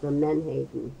States, the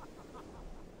menhaden,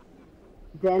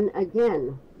 then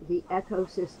again the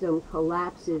ecosystem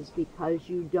collapses because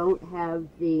you don't have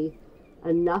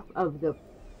enough of the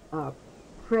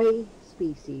prey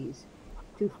species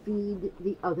to feed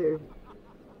the other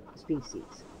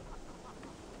species.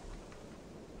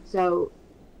 So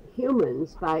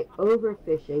humans, by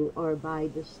overfishing or by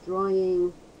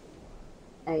destroying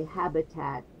a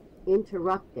habitat,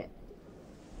 interrupt it.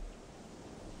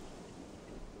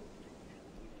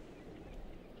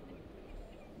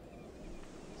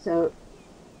 So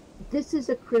this is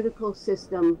a critical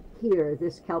system here,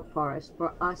 this kelp forest,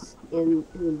 for us who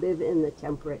live in the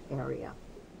temperate area.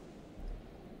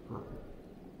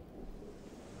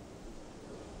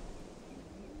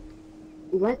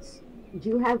 Do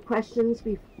you have questions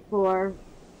before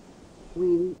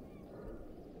we...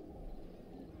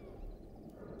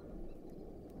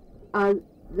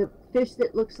 the fish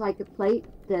that looks like a plate,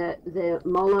 the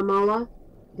mola mola,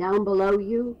 down below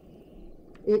you,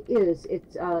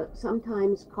 it's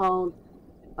sometimes called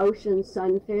ocean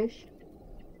sunfish.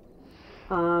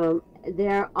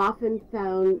 They're often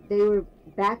found, they were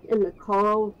back in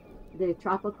the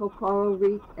tropical coral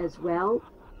reef as well.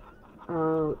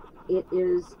 It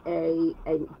is a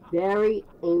very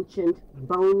ancient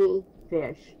bony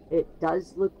fish. It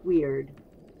does look weird.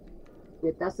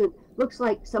 Looks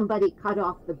like somebody cut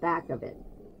off the back of it.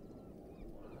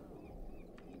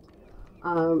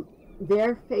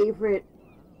 Their favorite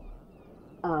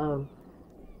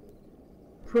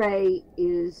prey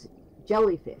is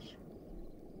jellyfish.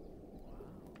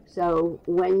 So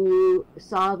when you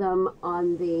saw them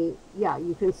on the, yeah,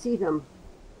 you can see them.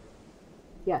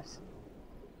 Yes.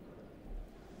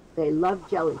 They love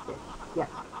jellyfish. Yes.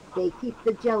 They keep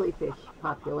the jellyfish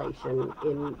population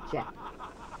in check.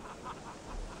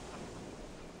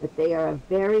 But they are a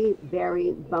very,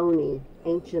 very bony,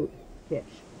 ancient fish.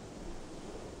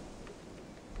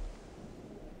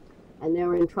 And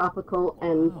they're in tropical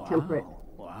and temperate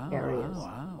areas.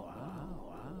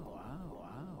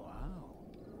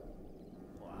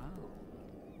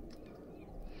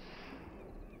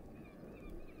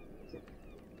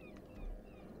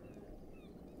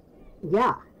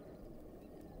 Yeah.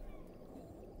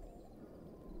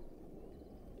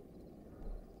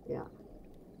 Yeah.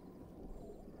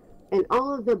 And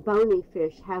all of the bony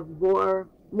fish have more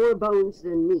bones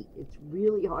than meat. It's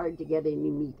really hard to get any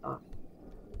meat off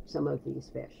some of these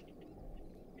fish.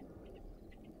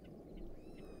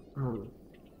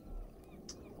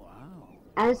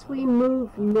 As we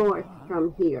move north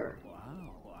from here,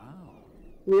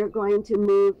 we are going to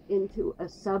move into a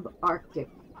subarctic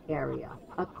area,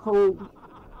 a cold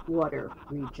water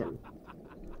region.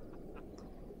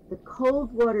 The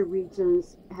cold water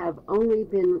regions have only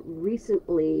been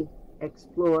recently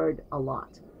explored a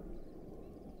lot.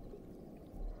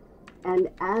 And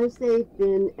as they've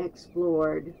been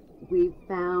explored, we've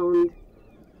found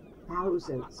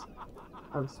thousands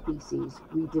of species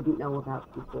we didn't know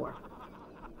about before.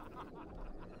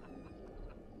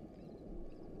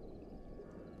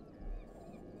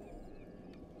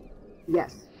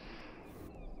 Yes.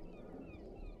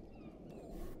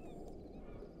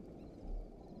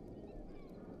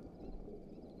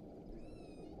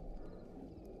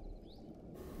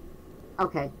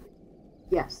 Okay.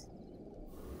 Yes.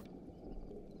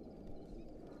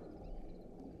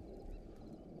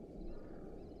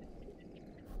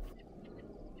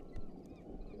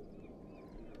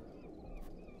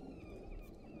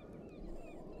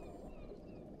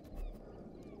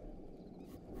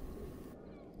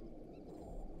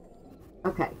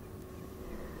 Okay.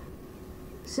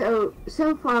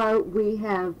 So far we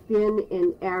have been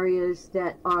in areas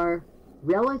that are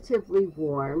relatively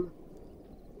warm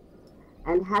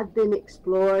and have been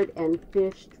explored and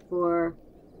fished for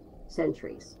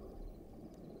centuries.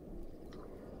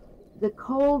 The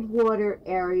cold water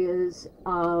areas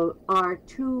are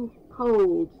too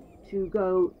cold to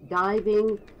go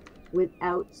diving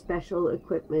without special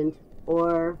equipment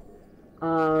or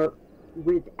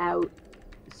without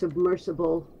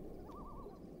submersible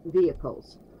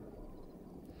vehicles.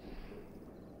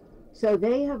 So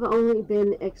they have only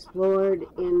been explored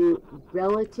in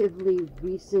relatively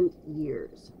recent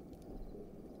years.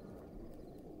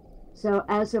 So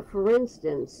as a for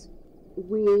instance,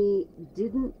 we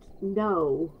didn't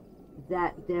know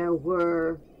that there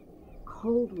were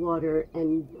cold water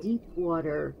and deep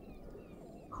water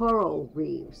coral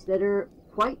reefs that are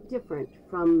quite different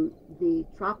from the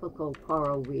tropical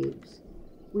coral reefs.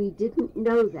 We didn't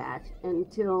know that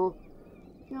until,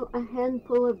 a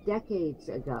handful of decades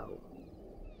ago.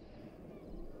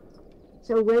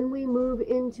 So when we move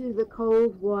into the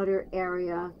cold water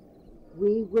area,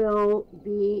 we will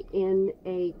be in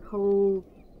a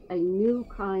new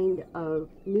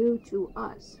to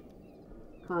us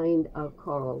kind of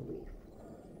coral reef.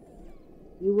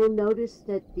 You will notice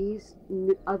that these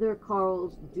other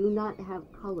corals do not have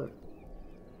color.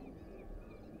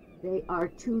 They are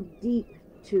too deep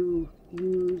to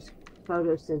use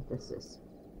photosynthesis.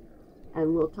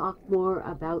 And we'll talk more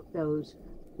about those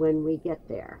when we get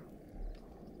there.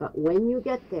 But when you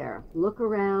get there, look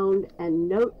around and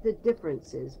note the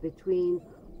differences between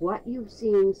what you've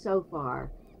seen so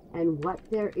far and what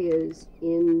there is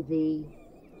in the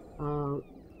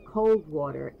cold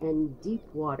water and deep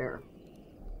water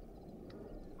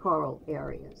coral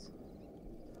areas.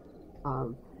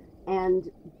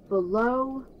 And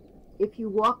below, if you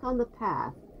walk on the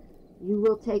path, you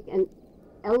will take an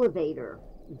elevator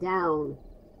down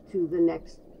to the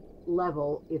next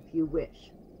level if you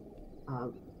wish.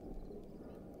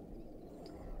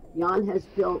 Jan has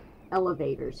built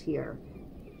elevators here,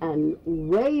 and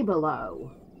way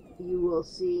below you will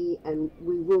see, and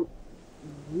we won't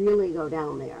really go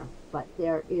down there, but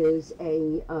there is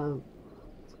a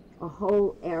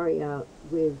whole area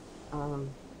with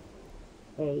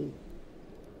a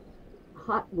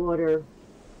hot water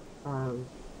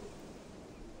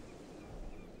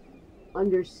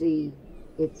undersea.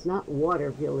 It's not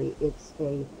water really, it's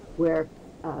where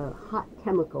hot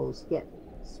chemicals get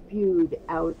spewed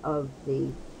out of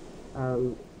the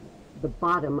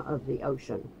bottom of the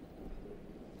ocean.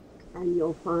 And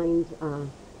you'll find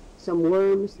some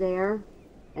worms there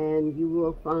and you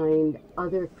will find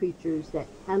other creatures that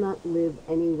cannot live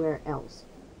anywhere else.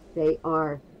 They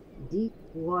are deep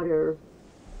water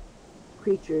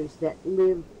creatures that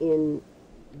live in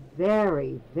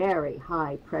very, very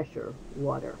high pressure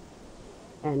water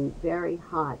and very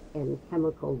hot and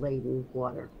chemical laden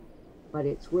water. But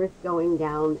it's worth going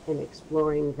down and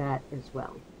exploring that as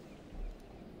well.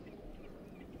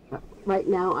 Right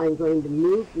now I'm going to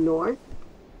move north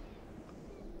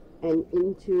and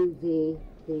into the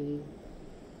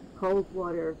cold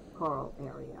water coral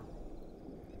area.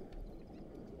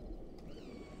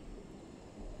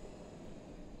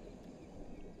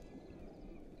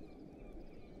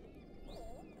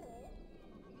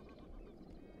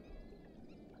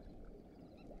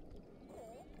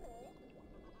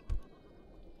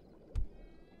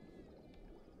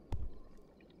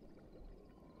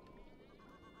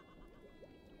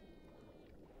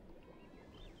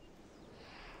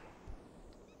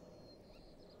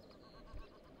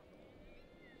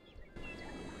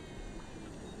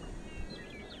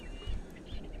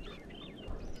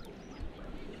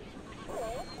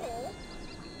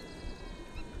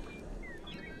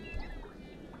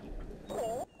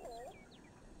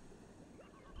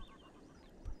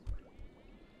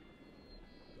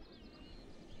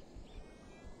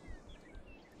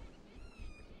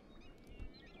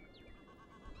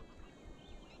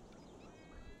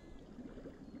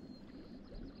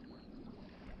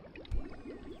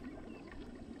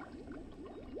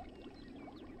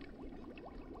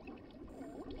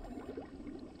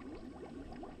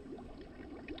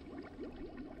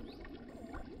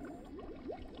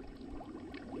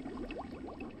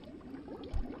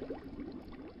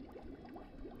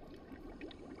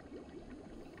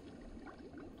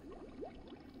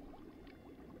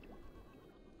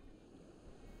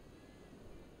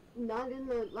 Not in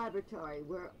the laboratory.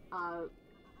 We're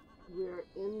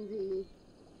in the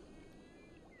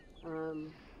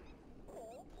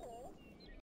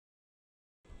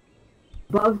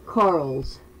above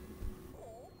corals.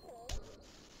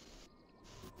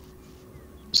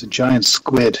 There's a giant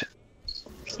squid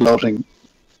floating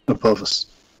above us.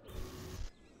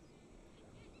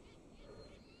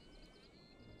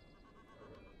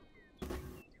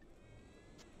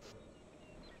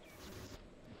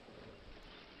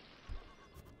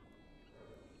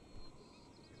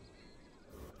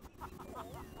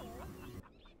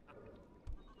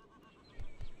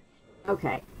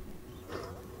 Okay.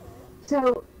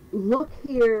 So look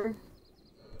here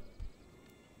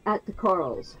at the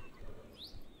corals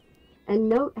and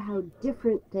note how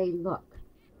different they look.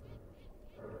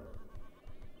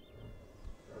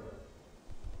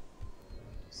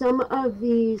 Some of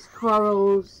these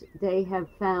corals they have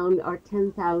found are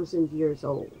 10,000 years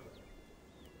old.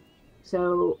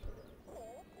 So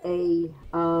a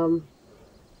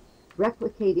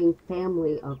replicating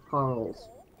family of corals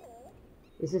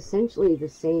is essentially the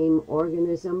same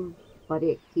organism, but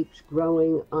it keeps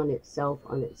growing on itself,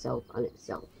 on itself, on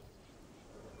itself.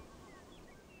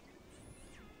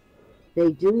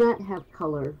 They do not have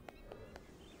color.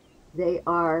 They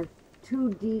are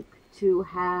too deep to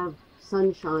have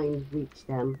sunshine reach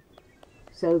them,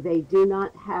 so they do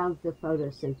not have the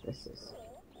photosynthesis.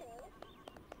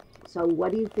 So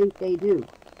what do you think they do?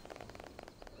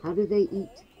 How do they eat?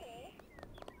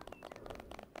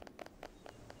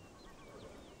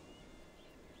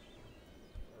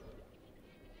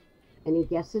 Any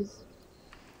guesses?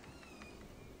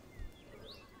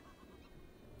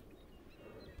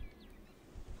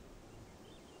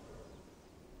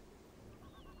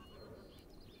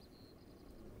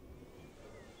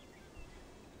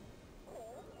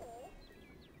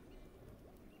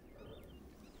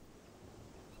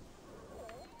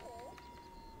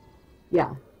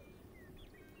 Yeah.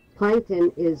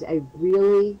 Plankton is a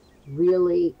really,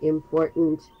 really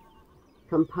important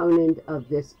component of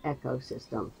this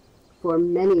ecosystem for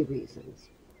many reasons.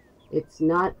 It's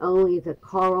not only the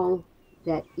coral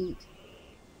that eat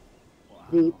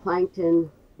the plankton,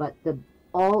 but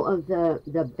all of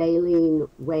the baleen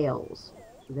whales.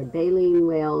 The baleen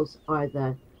whales are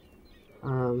the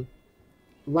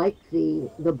like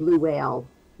the blue whale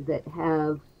that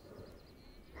have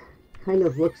kind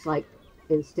of looks like,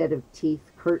 instead of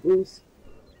teeth, curtains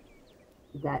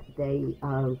that they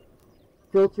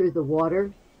filter the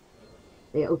water.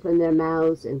 They open their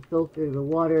mouths and filter the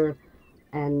water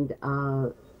and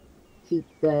keep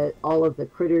all of the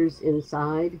critters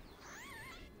inside.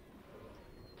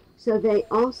 So they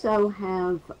also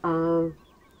have,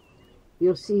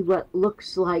 you'll see what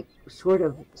looks like sort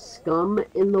of scum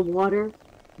in the water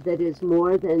that is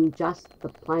more than just the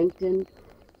plankton.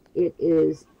 It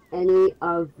is any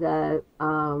of the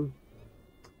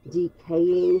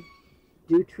decaying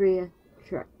detritus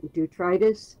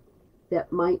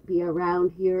that might be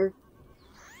around here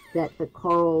that the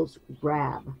corals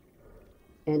grab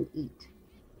and eat.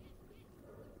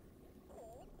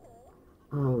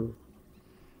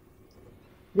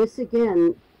 This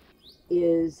again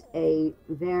is a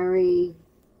very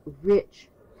rich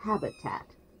habitat.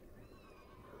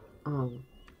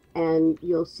 And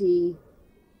you'll see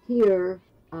here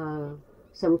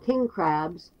some king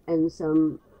crabs and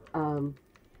some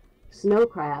snow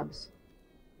crabs.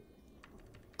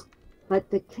 But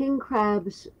the king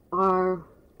crabs are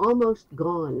almost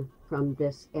gone from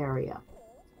this area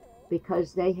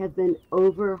because they have been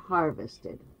over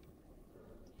harvested.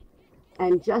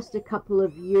 And just a couple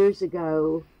of years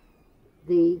ago,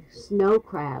 the snow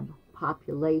crab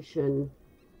population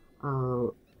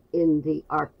in the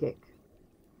Arctic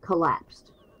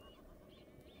collapsed.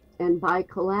 And by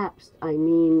collapsed, I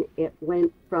mean it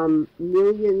went from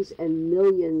millions and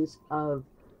millions of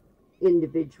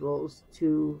individuals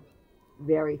to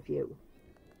very few.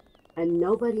 And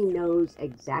nobody knows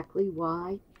exactly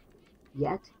why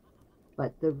yet,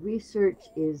 but the research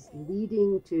is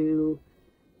leading to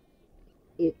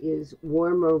it is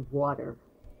warmer water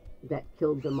that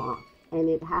killed them off. And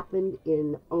it happened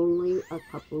in only a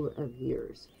couple of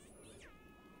years.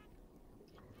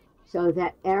 So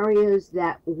that areas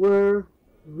that were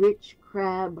rich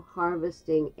crab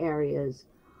harvesting areas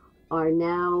are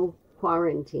now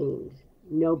quarantined.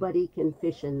 Nobody can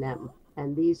fish in them.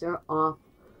 And these are off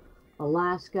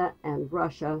Alaska and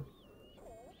Russia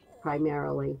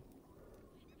primarily.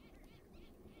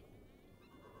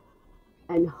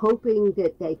 And hoping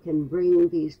that they can bring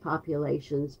these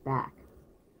populations back.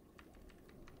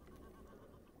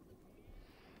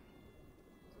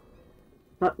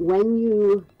 But when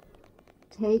you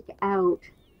take out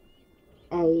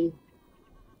a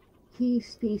key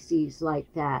species like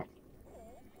that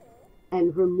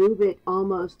and remove it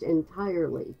almost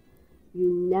entirely,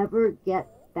 you never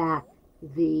get back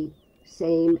the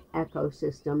same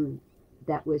ecosystem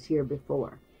that was here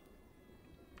before.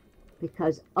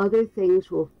 Because other things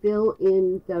will fill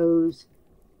in those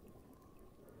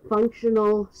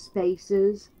functional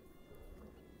spaces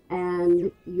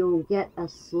and you'll get a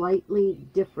slightly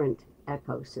different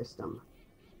ecosystem.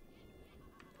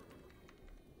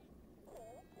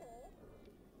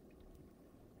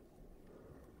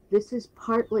 This is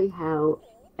partly how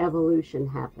evolution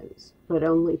happens, but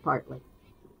only partly.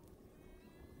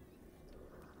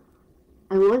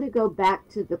 I want to go back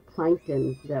to the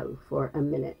plankton, though, for a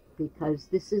minute, because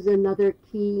this is another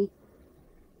key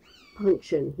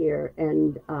function here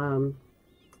and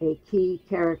a key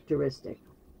characteristic.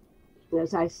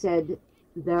 As I said,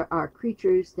 there are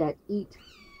creatures that eat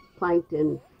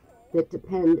plankton that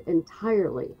depend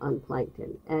entirely on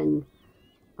plankton, and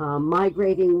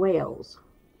migrating whales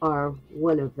are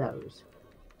one of those.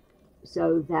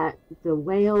 So that the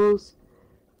whales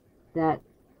that,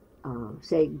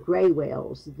 say gray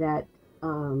whales that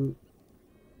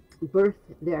birth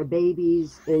their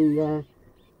babies in the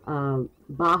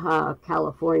Baja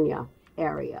California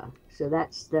area, so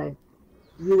that's the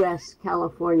U.S.,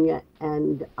 California,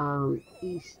 and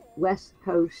west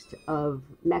coast of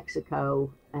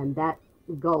Mexico, and that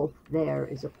Gulf there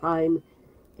is a prime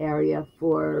area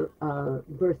for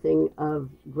birthing of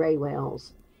gray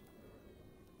whales.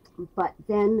 But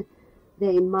then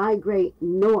they migrate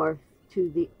north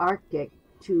to the Arctic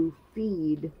to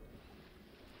feed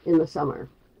in the summer,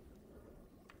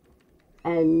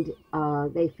 and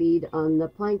they feed on the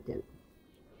plankton.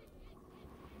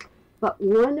 But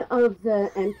one of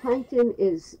the, and plankton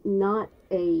is not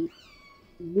a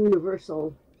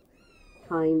universal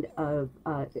kind of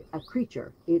a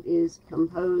creature. It is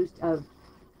composed of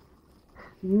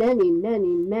many,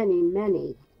 many, many,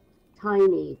 many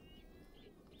tiny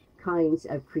kinds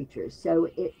of creatures. So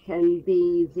it can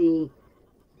be the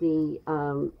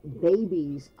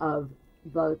babies of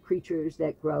the creatures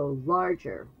that grow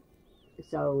larger.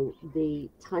 So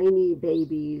the tiny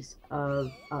babies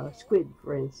of squid,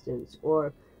 for instance,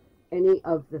 or any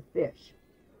of the fish.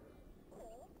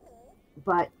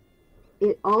 But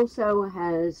it also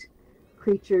has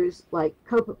creatures like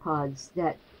copepods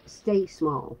that stay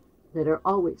small, that are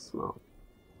always small.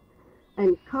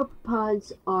 And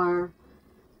copepods are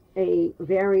a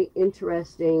very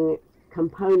interesting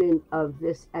component of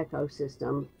this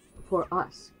ecosystem for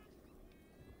us.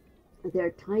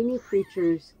 They're tiny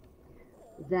creatures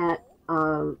that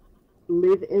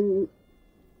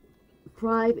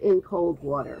thrive in cold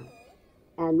water.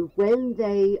 And when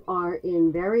they are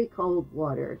in very cold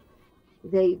water,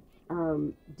 they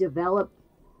develop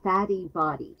fatty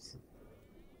bodies.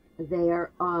 They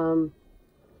are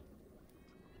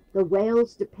The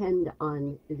whales depend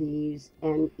on these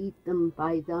and eat them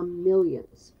by the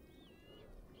millions.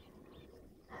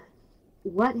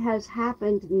 What has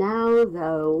happened now,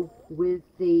 though, with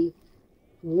the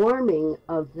warming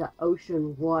of the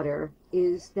ocean water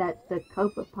is that the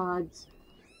copepods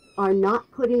are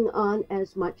not putting on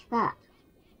as much fat.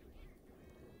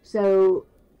 So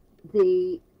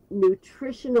the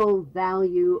nutritional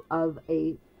value of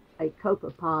a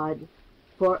copepod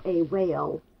for a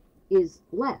whale is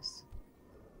less.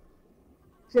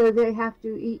 So they have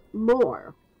to eat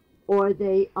more, or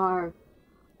they are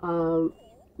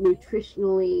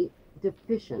nutritionally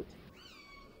deficient.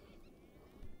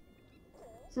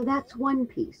 So that's one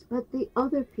piece. But the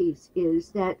other piece is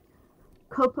that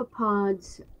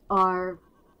copepods are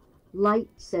light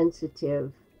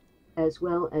sensitive as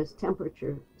well as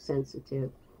temperature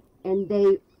sensitive, and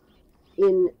they,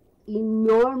 in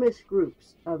enormous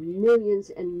groups of millions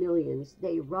and millions,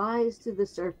 they rise to the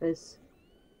surface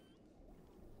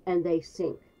and they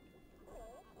sink,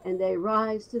 and they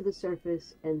rise to the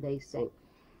surface and they sink.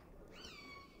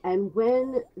 And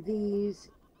when these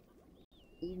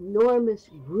enormous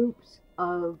groups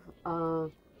of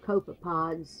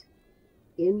copepods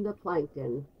in the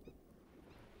plankton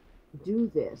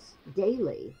do this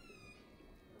daily,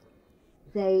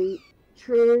 they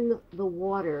churn the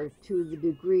water to the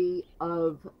degree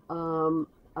of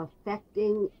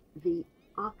affecting the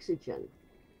oxygen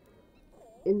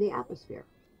in the atmosphere.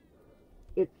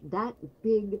 It's that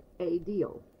big a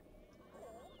deal.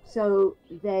 So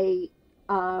they,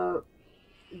 the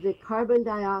carbon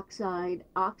dioxide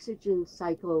oxygen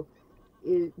cycle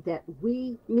that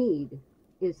we need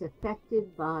is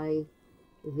affected by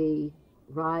the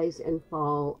rise and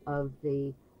fall of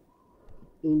the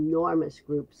enormous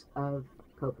groups of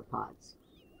copepods.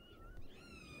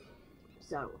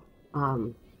 So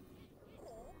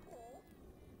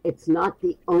it's not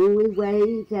the only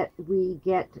way that we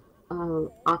get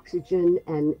oxygen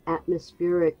and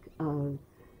atmospheric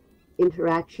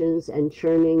interactions and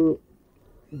churning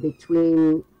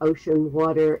between ocean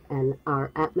water and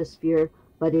our atmosphere,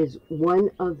 but is one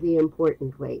of the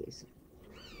important ways.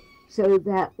 So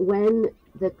that when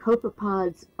the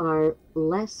copepods are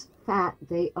less fat,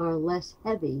 they are less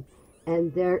heavy,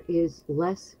 and there is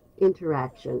less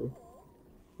interaction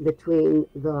between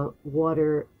the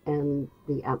water and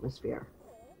the atmosphere.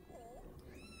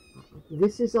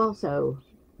 This is also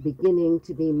beginning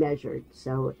to be measured,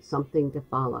 so it's something to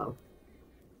follow.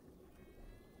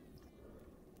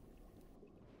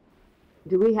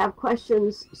 Do we have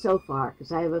questions so far?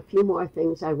 Because I have a few more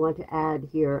things I want to add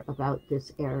here about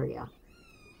this area.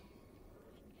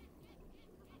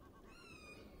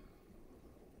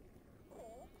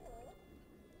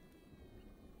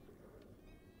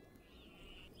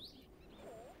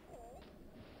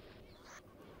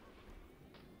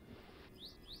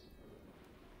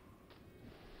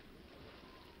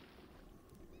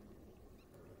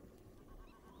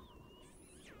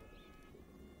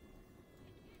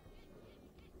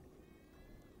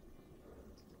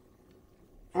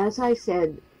 As I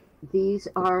said, these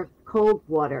are cold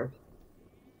water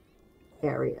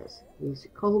areas, these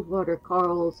cold water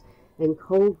corals and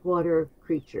cold water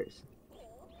creatures.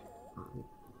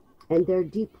 And they're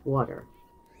deep water.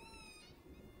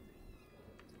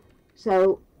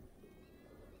 So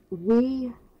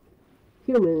we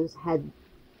humans had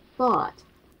thought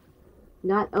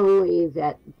not only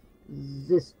that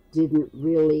this didn't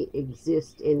really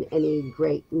exist in any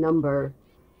great number,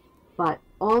 but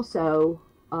also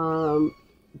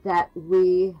that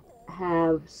we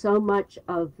have so much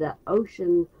of the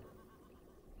ocean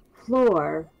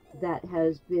floor that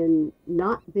has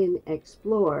not been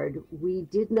explored. We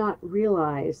did not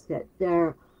realize that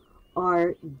there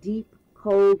are deep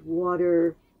cold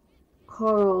water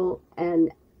coral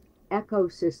and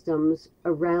ecosystems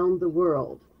around the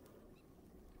world.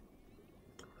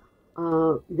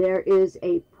 There is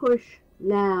a push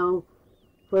now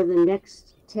for the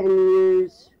next 10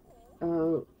 years,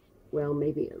 well,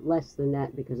 maybe less than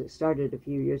that because it started a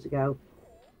few years ago,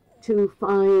 to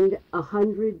find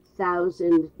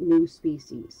 100,000 new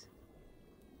species.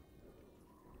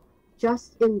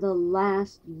 Just in the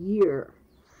last year,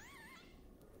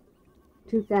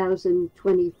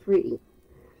 2023,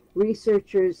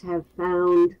 researchers have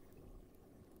found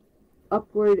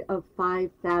upward of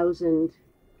 5,000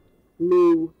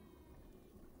 new,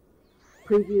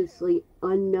 previously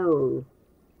unknown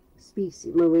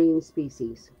marine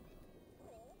species.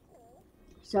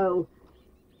 So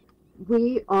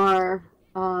we are,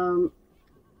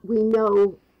 we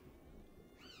know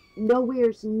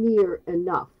nowhere's near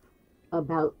enough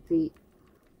about the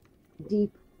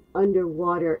deep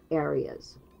underwater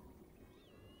areas.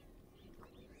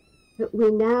 But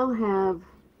we now have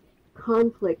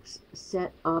conflicts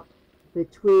set up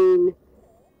between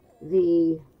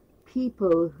the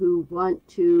people who want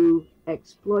to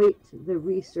exploit the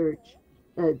research,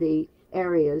 the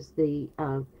areas, the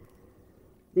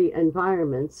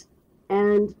environments,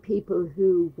 and people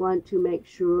who want to make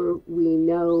sure we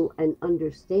know and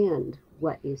understand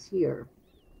what is here.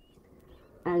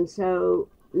 And so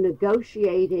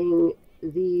negotiating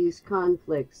these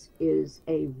conflicts is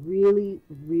a really,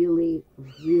 really,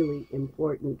 really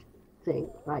important thing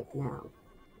right now.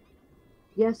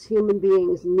 Yes, human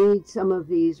beings need some of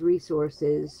these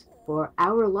resources for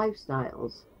our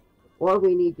lifestyles, or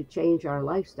we need to change our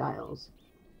lifestyles.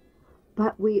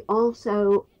 But we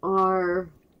also are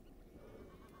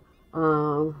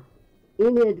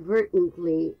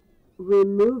inadvertently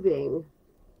removing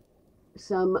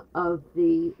some of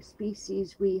the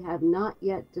species we have not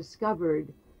yet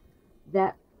discovered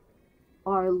that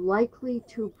are likely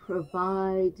to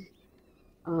provide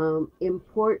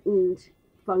important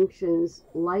functions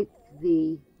like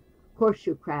the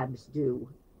horseshoe crabs do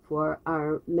for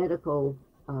our medical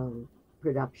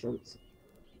productions.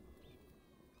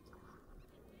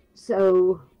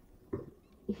 So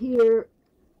here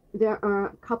there are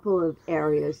a couple of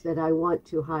areas that I want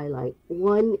to highlight.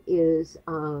 One is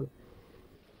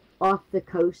off the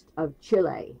coast of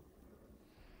Chile.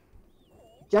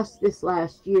 Just this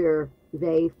last year,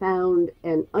 they found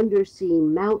an undersea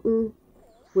mountain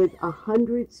with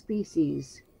 100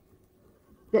 species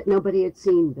that nobody had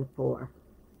seen before.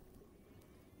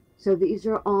 So these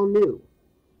are all new.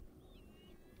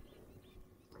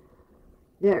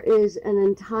 There is an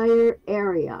entire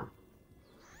area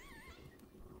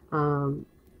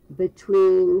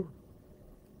between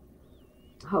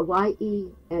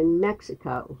Hawaii and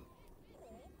Mexico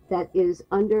that is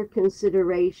under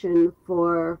consideration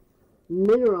for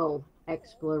mineral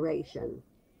exploration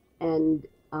and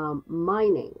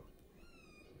mining,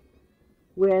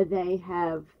 where they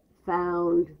have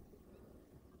found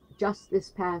just this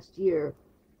past year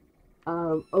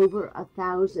over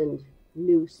 1,000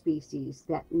 new species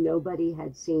that nobody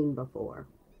had seen before.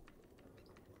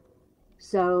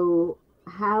 So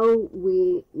how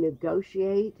we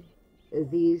negotiate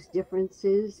these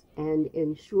differences and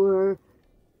ensure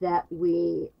that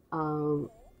we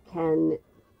can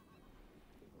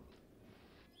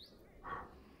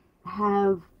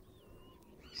have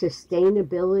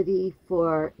sustainability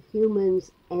for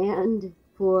humans and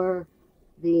for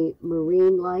the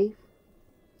marine life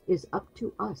is up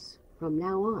to us from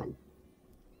now on.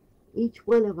 Each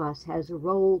one of us has a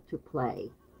role to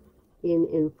play in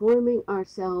informing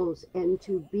ourselves and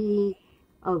to be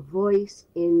a voice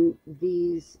in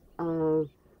these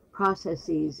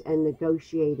processes and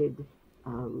negotiated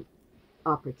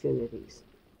opportunities.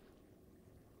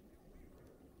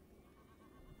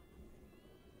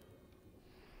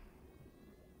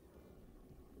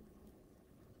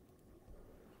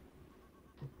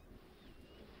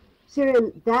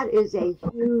 Siren, that is a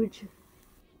huge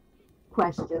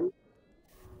question,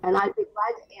 and I'd be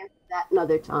glad to answer that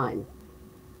another time.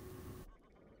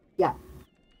 Yeah.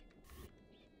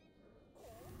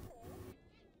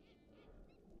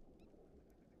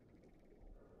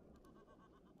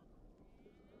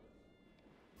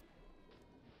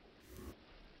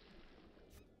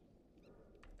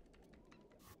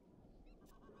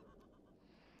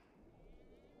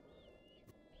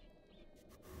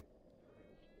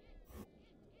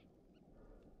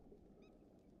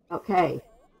 Okay.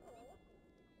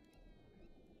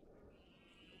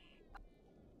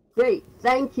 Great.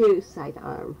 Thank you,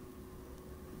 Sidearm.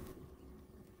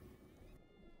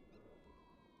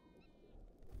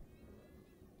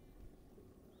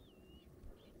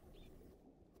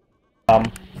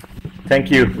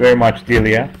 Thank you very much,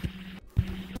 Delia.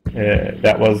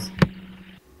 That was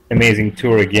amazing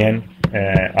tour again.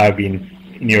 I've been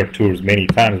in your tours many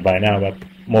times by now, but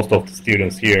most of the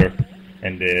students here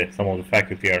and some of the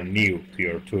faculty are new to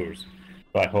your tours.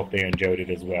 So I hope they enjoyed it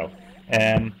as well.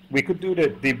 We could do the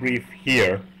debrief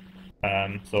here,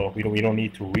 so we don't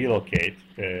need to relocate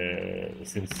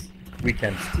since we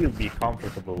can still be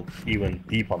comfortable even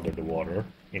deep under the water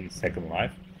in Second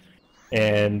Life.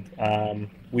 And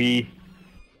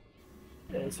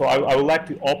so I would like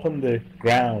to open the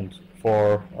ground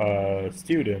for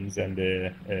students and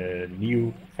the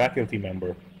new faculty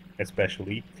member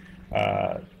especially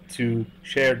to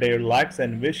share their likes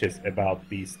and wishes about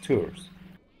these tours,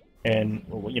 and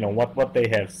what they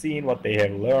have seen, what they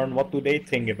have learned, what do they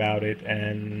think about it,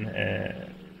 and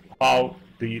how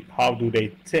do they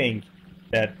think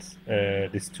that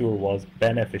this tour was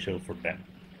beneficial for them.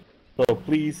 So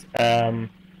please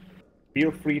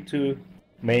feel free to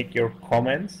make your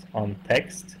comments on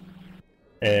text,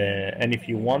 and if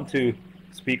you want to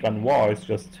speak on voice,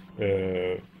 just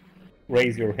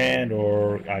raise your hand,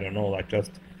 or I don't know, like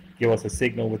just give us a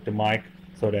signal with the mic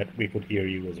so that we could hear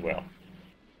you as well.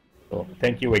 So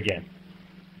thank you again.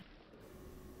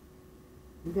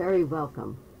 Very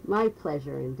welcome. My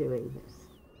pleasure in doing this.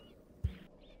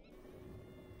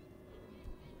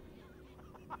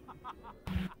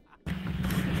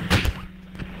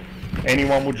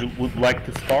 Anyone would like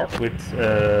to start with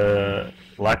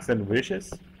likes and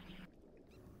wishes?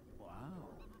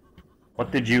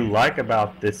 What did you like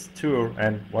about this tour,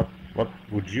 and what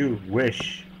would you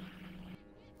wish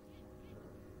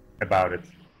about it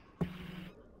to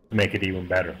make it even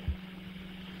better?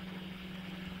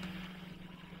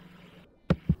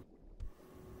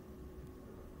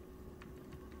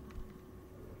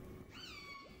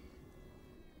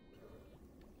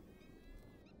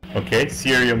 Okay,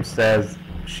 Cerium says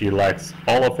she likes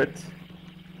all of it.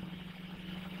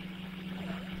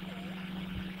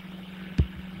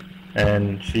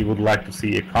 And she would like to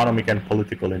see economic and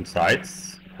political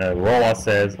insights. Roa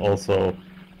says also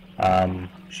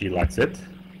she likes it.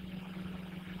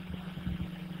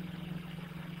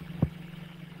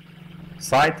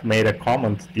 Site made a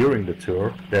comment during the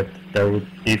tour that there would,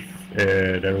 if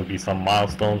there will be some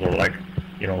milestones or like,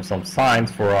 you know, some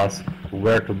signs for us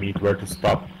where to meet, where to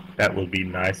stop, that will be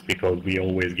nice because we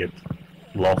always get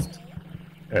lost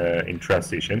in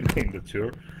transition in the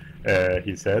tour.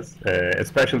 He says,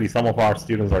 especially some of our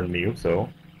students are new, so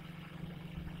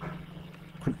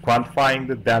quantifying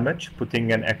the damage,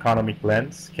 putting an economic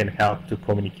lens can help to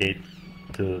communicate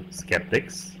to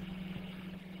skeptics.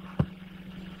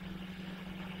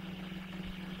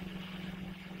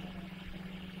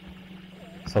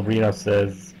 Sabrina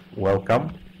says,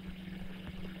 welcome.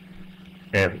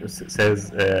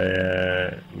 Says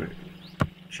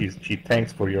she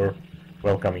thanks for your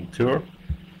welcoming tour.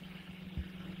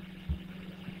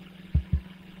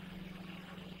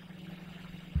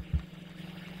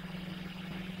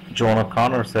 John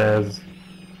O'Connor says,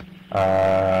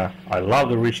 I love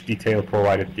the rich detail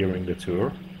provided during the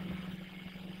tour.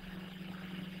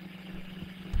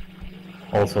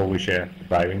 Also wish a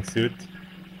diving suit.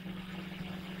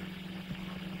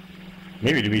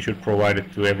 Maybe we should provide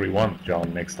it to everyone,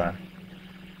 John, next time.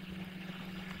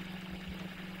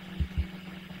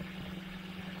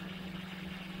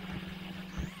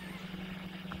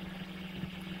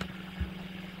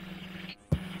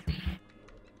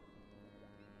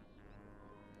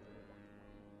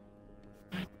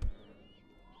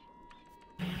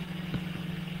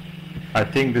 I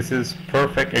think this is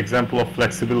perfect example of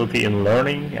flexibility in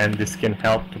learning, and this can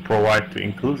help to provide to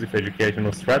inclusive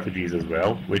educational strategies as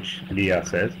well, which Leah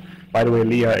says. By the way,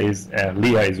 Leah is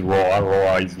Roa,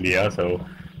 Roa is Leah, so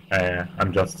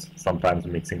I'm just sometimes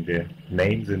mixing the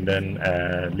names. And then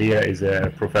Leah is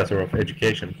a professor of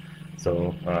education,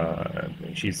 so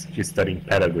she's studying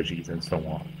pedagogies and so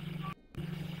on.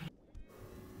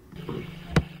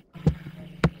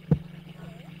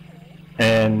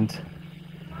 And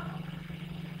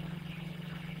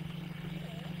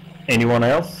anyone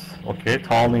else? Okay,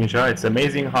 Tall Ninja. It's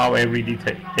amazing how every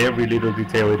little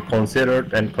detail is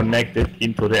considered and connected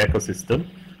into the ecosystem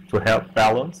to help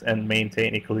balance and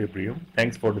maintain equilibrium.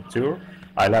 Thanks for the tour.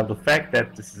 I love the fact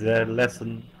that this is a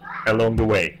lesson along the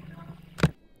way.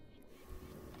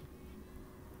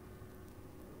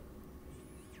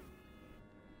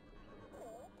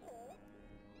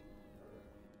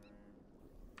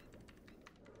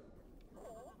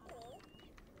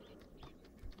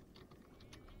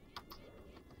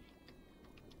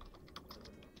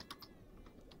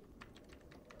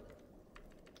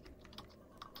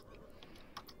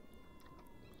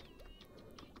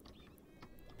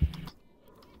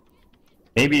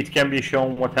 Maybe it can be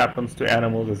shown what happens to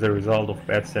animals as a result of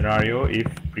that scenario if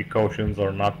precautions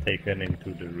are not taken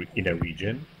in a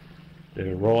region.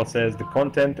 The Roa says the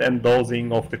content and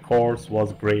dosing of the course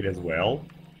was great as well.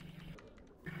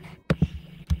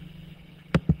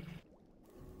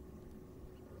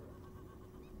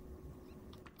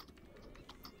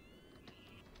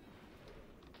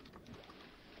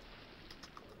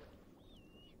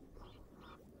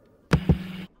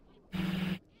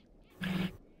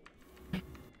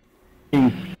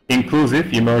 Inclusive,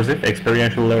 immersive,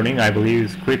 experiential learning, I believe,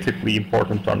 is critically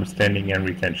important to understanding and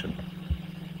retention.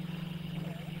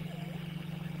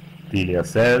 Delia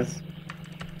says,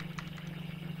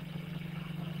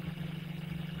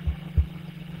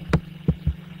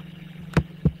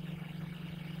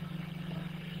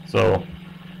 so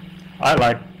I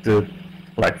like the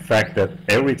fact that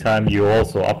every time you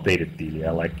also update it,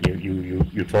 Delia, like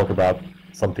you talk about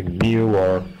something new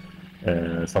or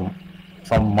some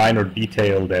minor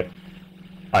detail that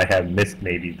I have missed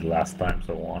maybe the last time,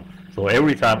 so on. So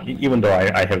every time, even though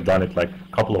I have done it like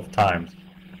a couple of times,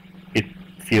 it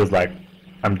feels like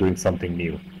I'm doing something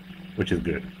new, which is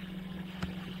good.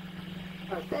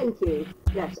 Oh, thank you.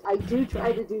 Yes, I do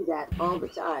try to do that all the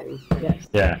time. Yes.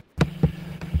 Yeah.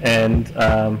 And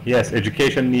yes,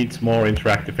 education needs more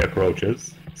interactive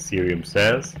approaches, Cerium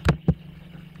says.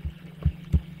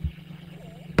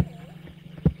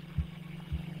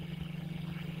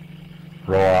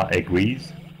 Roa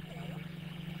agrees.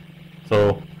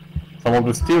 So some of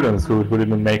the students who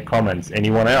didn't make comments,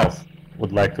 anyone else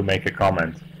would like to make a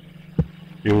comment?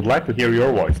 We would like to hear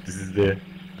your voice. This is the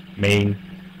main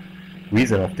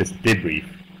reason of this debrief.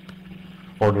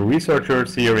 For the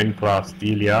researchers here in class,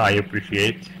 Delia, I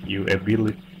appreciate your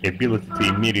ability to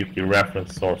immediately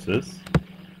reference sources.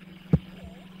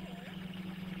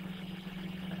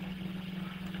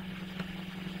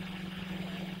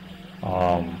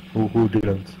 Who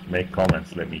didn't make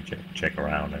comments? Let me check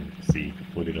around and see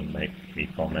who didn't make any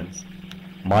comments.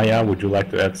 Maya, would you like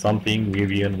to add something?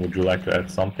 Vivian, would you like to add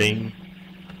something?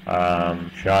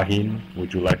 Shaheen,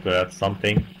 would you like to add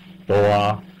something?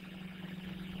 Doa,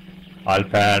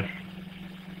 Alper,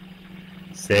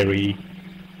 Seri,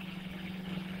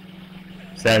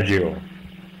 Sergio,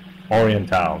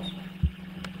 Orientals.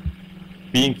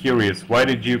 Being curious, why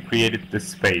did you create this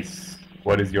space?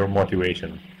 What is your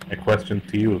motivation? A question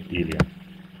to you, Delia.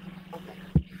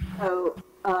 So,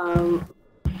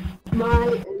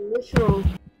 my initial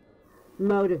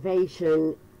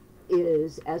motivation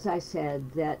is, as I said,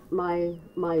 that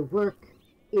my work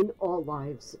in all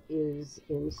lives is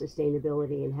in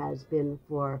sustainability and has been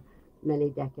for many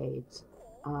decades.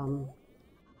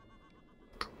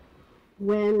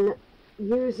 When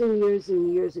years and years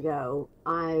and years ago,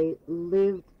 I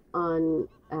lived on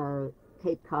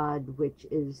Cape Cod, which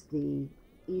is the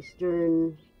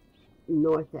eastern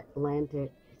North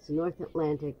Atlantic. It's the North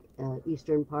Atlantic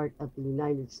eastern part of the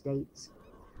United States.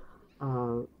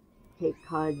 Cape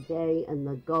Cod Bay and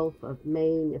the Gulf of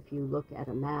Maine, if you look at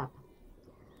a map.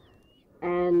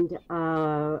 And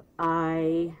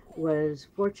I was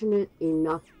fortunate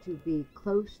enough to be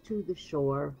close to the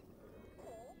shore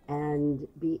and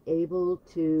be able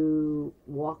to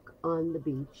walk on the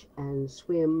beach and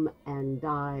swim and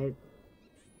dive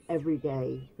every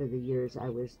day for the years I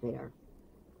was there.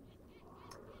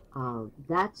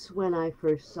 That's when I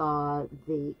first saw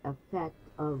the effect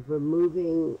of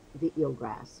removing the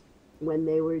eelgrass. When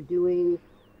they were doing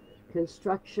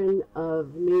construction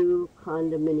of new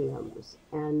condominiums,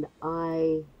 and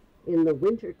I, in the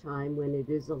wintertime when it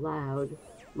is allowed,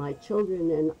 my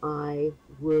children and I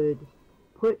would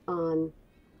put on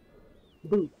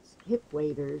boots, hip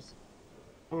waders,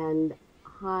 and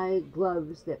high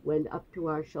gloves that went up to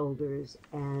our shoulders,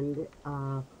 and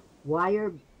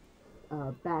wire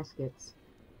baskets,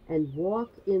 and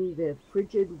walk in the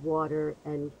frigid water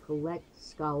and collect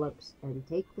scallops and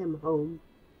take them home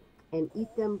and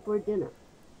eat them for dinner.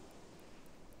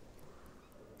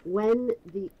 When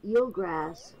the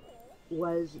eelgrass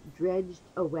was dredged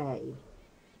away,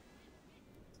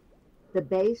 the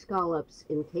bay scallops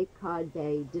in Cape Cod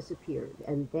Bay disappeared,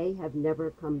 and they have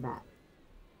never come back.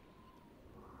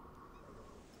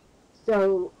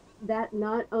 So that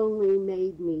not only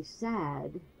made me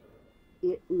sad,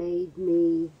 it made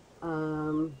me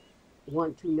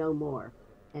want to know more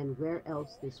and where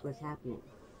else this was happening.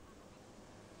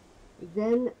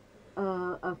 Then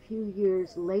a few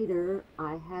years later,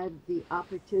 I had the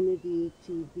opportunity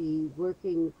to be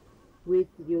working with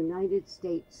the United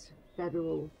States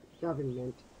federal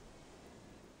government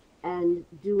and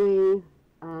doing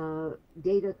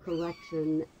data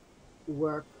collection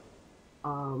work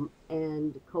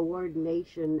and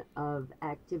coordination of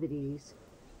activities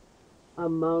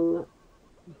among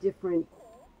different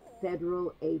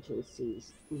federal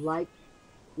agencies like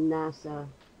NASA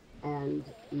and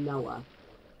NOAA,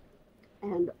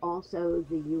 and also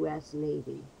the U.S.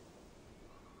 Navy,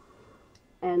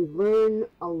 and learn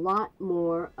a lot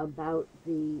more about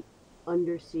the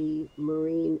undersea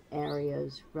marine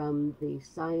areas from the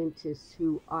scientists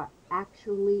who are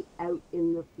actually out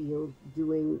in the field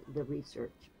doing the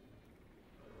research.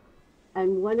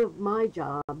 And one of my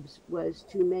jobs was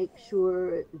to make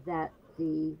sure that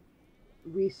the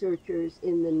researchers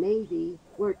in the Navy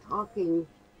were talking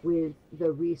with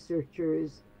the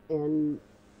researchers in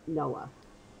NOAA.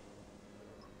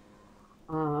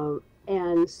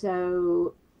 And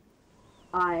so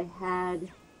I had,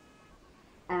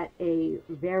 at a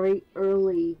very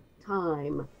early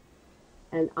time,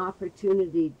 an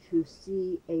opportunity to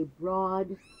see a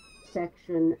broad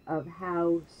section of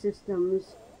how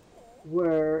systems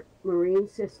were, marine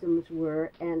systems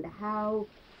were, and how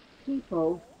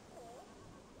people,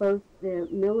 both the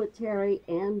military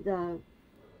and the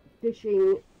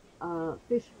fishermen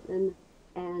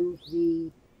and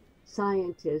the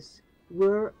scientists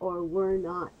were or were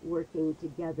not working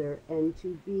together, and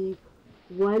to be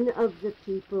one of the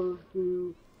people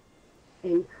who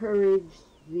encouraged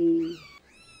the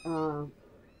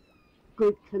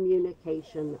good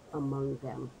communication among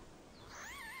them,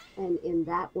 and in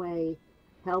that way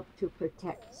help to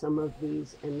protect some of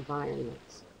these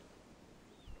environments.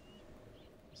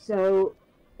 So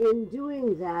in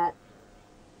doing that,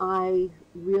 I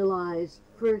realized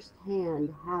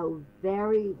firsthand how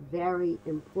very, very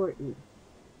important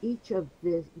each of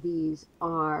these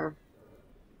are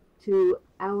to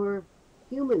our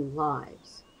human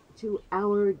lives, to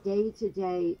our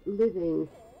day-to-day living,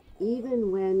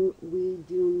 even when we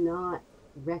do not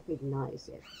recognize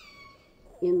it.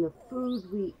 In the food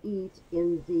we eat,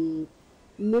 in the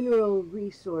mineral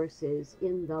resources,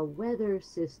 in the weather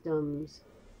systems,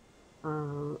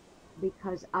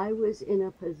 because I was in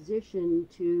a position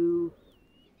to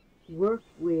work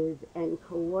with and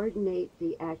coordinate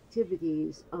the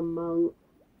activities among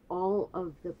all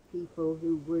of the people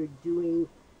who were doing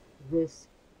this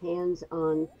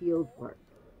hands-on field work.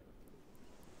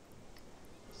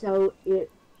 So it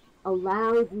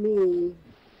allowed me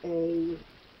a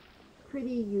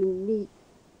pretty unique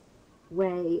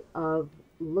way of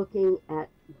looking at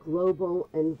global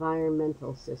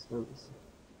environmental systems.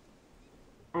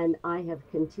 And I have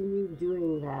continued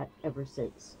doing that ever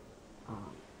since.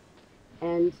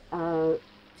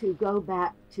 To go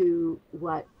back to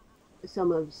what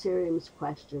some of Sirium's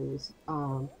questions,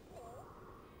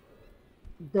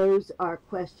 those are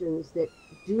questions that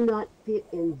do not fit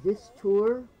in this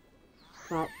tour,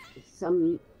 but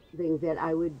something that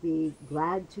I would be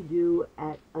glad to do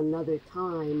at another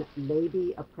time,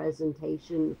 maybe a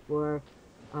presentation for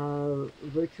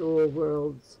Virtual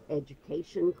Worlds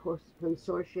Education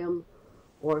Consortium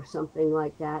or something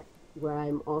like that, where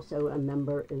I'm also a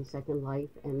member in Second Life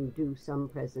and do some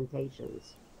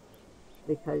presentations,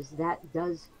 because that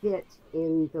does fit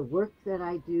in the work that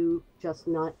I do, just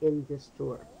not in this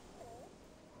tour.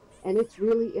 And it's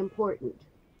really important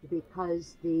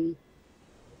because we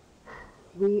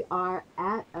are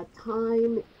at a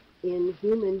time in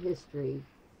human history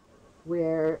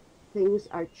where things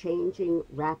are changing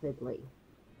rapidly.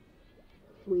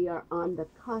 We are on the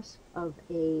cusp of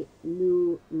a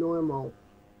new normal,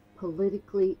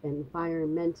 politically,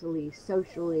 environmentally,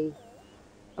 socially,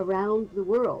 around the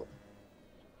world.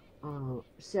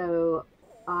 So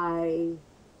I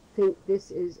think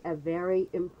this is a very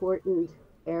important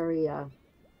area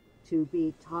to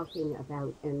be talking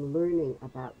about and learning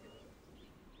about.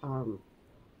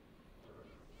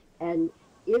 And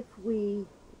if we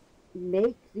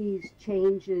make these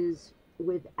changes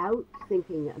without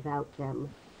thinking about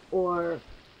them, or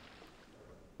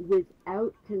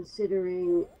without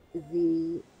considering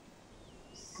the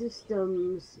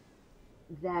systems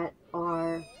that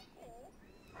are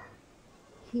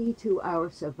key to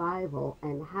our survival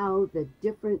and how the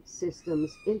different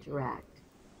systems interact,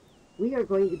 we are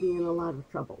going to be in a lot of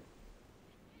trouble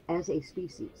as a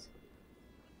species.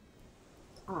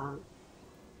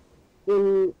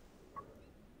 In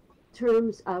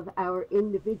terms of our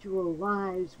individual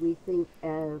lives, we think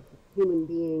of human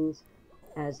beings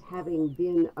as having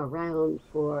been around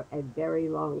for a very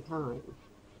long time.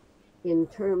 In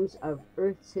terms of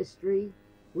Earth's history,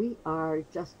 we are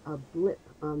just a blip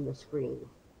on the screen.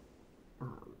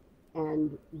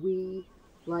 And we,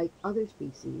 like other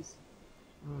species,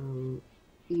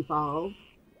 evolve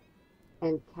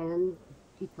and can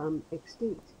become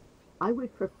extinct. I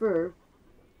would prefer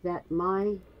that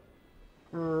my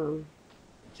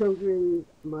children,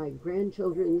 my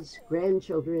grandchildren's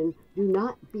grandchildren, do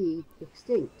not be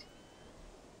extinct.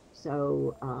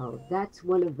 So that's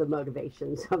one of the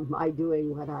motivations of my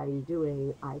doing what I'm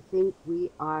doing. I think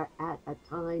we are at a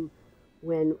time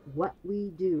when what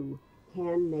we do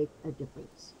can make a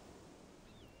difference.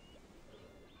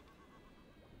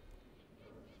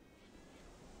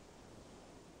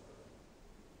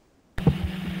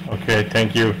 Okay,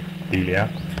 thank you, Delia.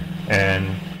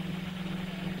 And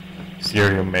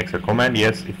Sirium makes a comment,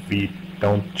 yes, if we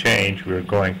don't change, we're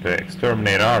going to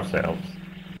exterminate ourselves.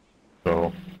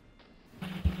 So,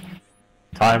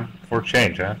 time for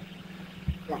change, huh?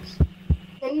 Yes.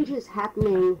 Change is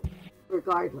happening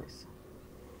regardless.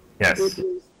 Yes. It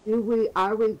is,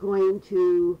 are we going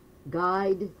to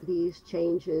guide these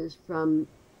changes from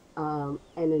an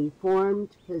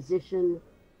informed position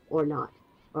or not?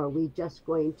 Or are we just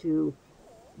going to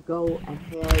go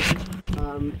ahead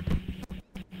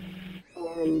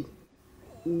and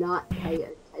not pay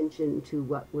attention to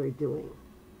what we're doing.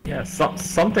 Yeah,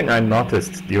 something I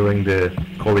noticed during the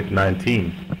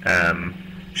COVID-19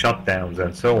 shutdowns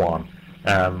and so on,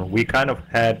 we kind of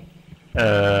had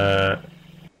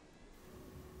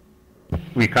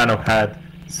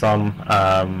some,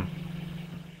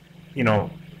 you know,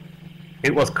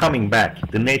 it was coming back.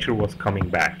 The nature was coming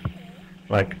back.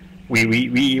 Like we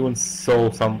even saw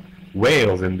some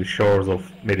whales in the shores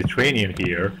of Mediterranean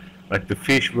here. Like the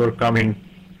fish were coming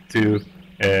to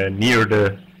near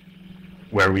the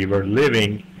where we were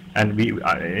living, and we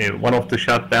one of the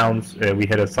shutdowns we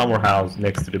had a summer house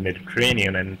next to the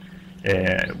Mediterranean, and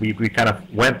we kind of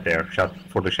went there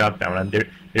for the shutdown, and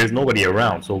there's nobody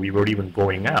around, so we were even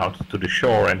going out to the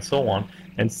shore and so on,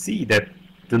 and see that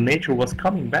the nature was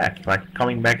coming back, like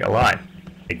coming back alive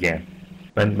again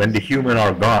when the human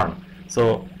are gone.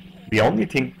 So the only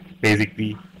thing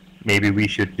basically maybe we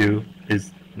should do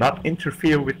is not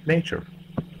interfere with nature,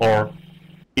 or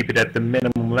keep it at the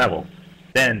minimum level.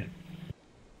 Then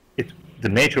the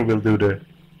nature will do the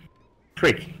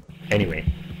trick anyway.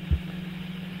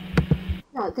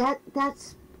 No,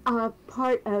 that's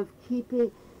part of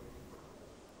keeping,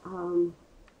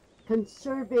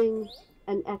 conserving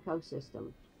an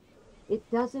ecosystem. It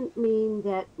doesn't mean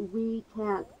that we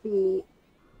can't be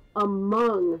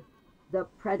among the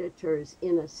predators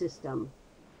in a system,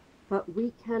 but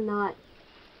we cannot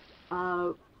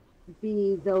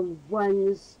be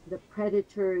the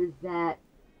predator that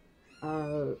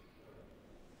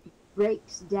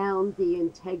breaks down the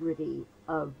integrity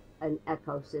of an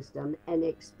ecosystem and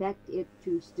expect it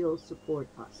to still support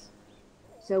us.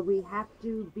 So we have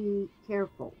to be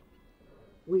careful.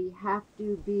 We have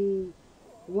to be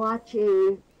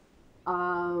watching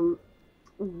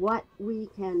what we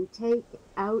can take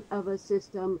out of a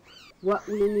system, what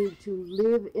we need to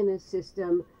live in a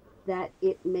system that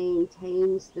it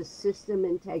maintains the system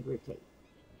integrity.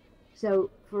 So,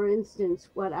 for instance,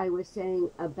 what I was saying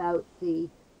about the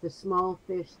small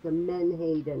fish, the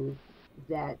menhaden,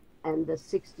 and the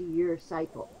 60-year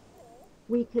cycle.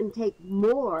 We can take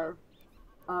more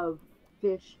of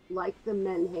fish like the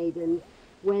menhaden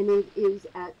when it is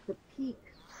at the peak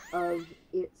of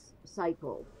its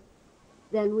cycle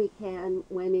than we can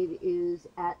when it is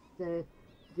at the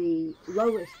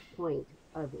lowest point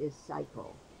of its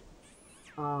cycle.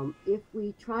 If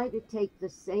we try to take the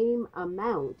same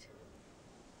amount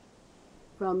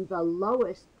from the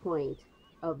lowest point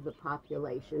of the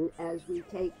population as we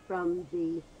take from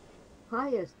the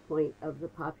highest point of the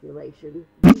population,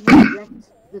 we wreck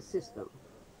the system.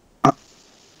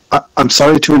 I'm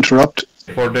sorry to interrupt.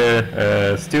 For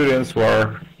the students who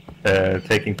are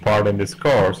taking part in this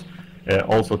course,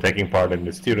 also taking part in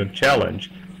the student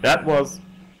challenge, that was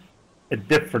a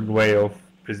different way of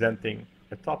presenting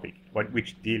a topic,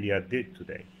 which Delia did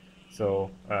today. So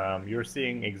you're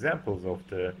seeing examples of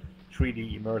the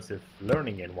 3D immersive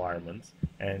learning environments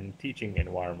and teaching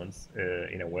environments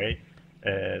in a way.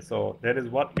 So that is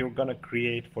what you're going to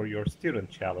create for your student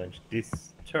challenge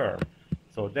this term.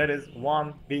 So that is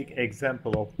one big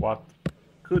example of what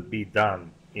could be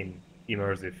done in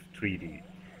immersive 3D.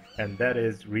 And that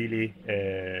is really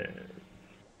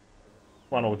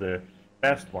one of the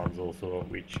best ones also,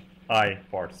 which I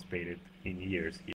participated in years here.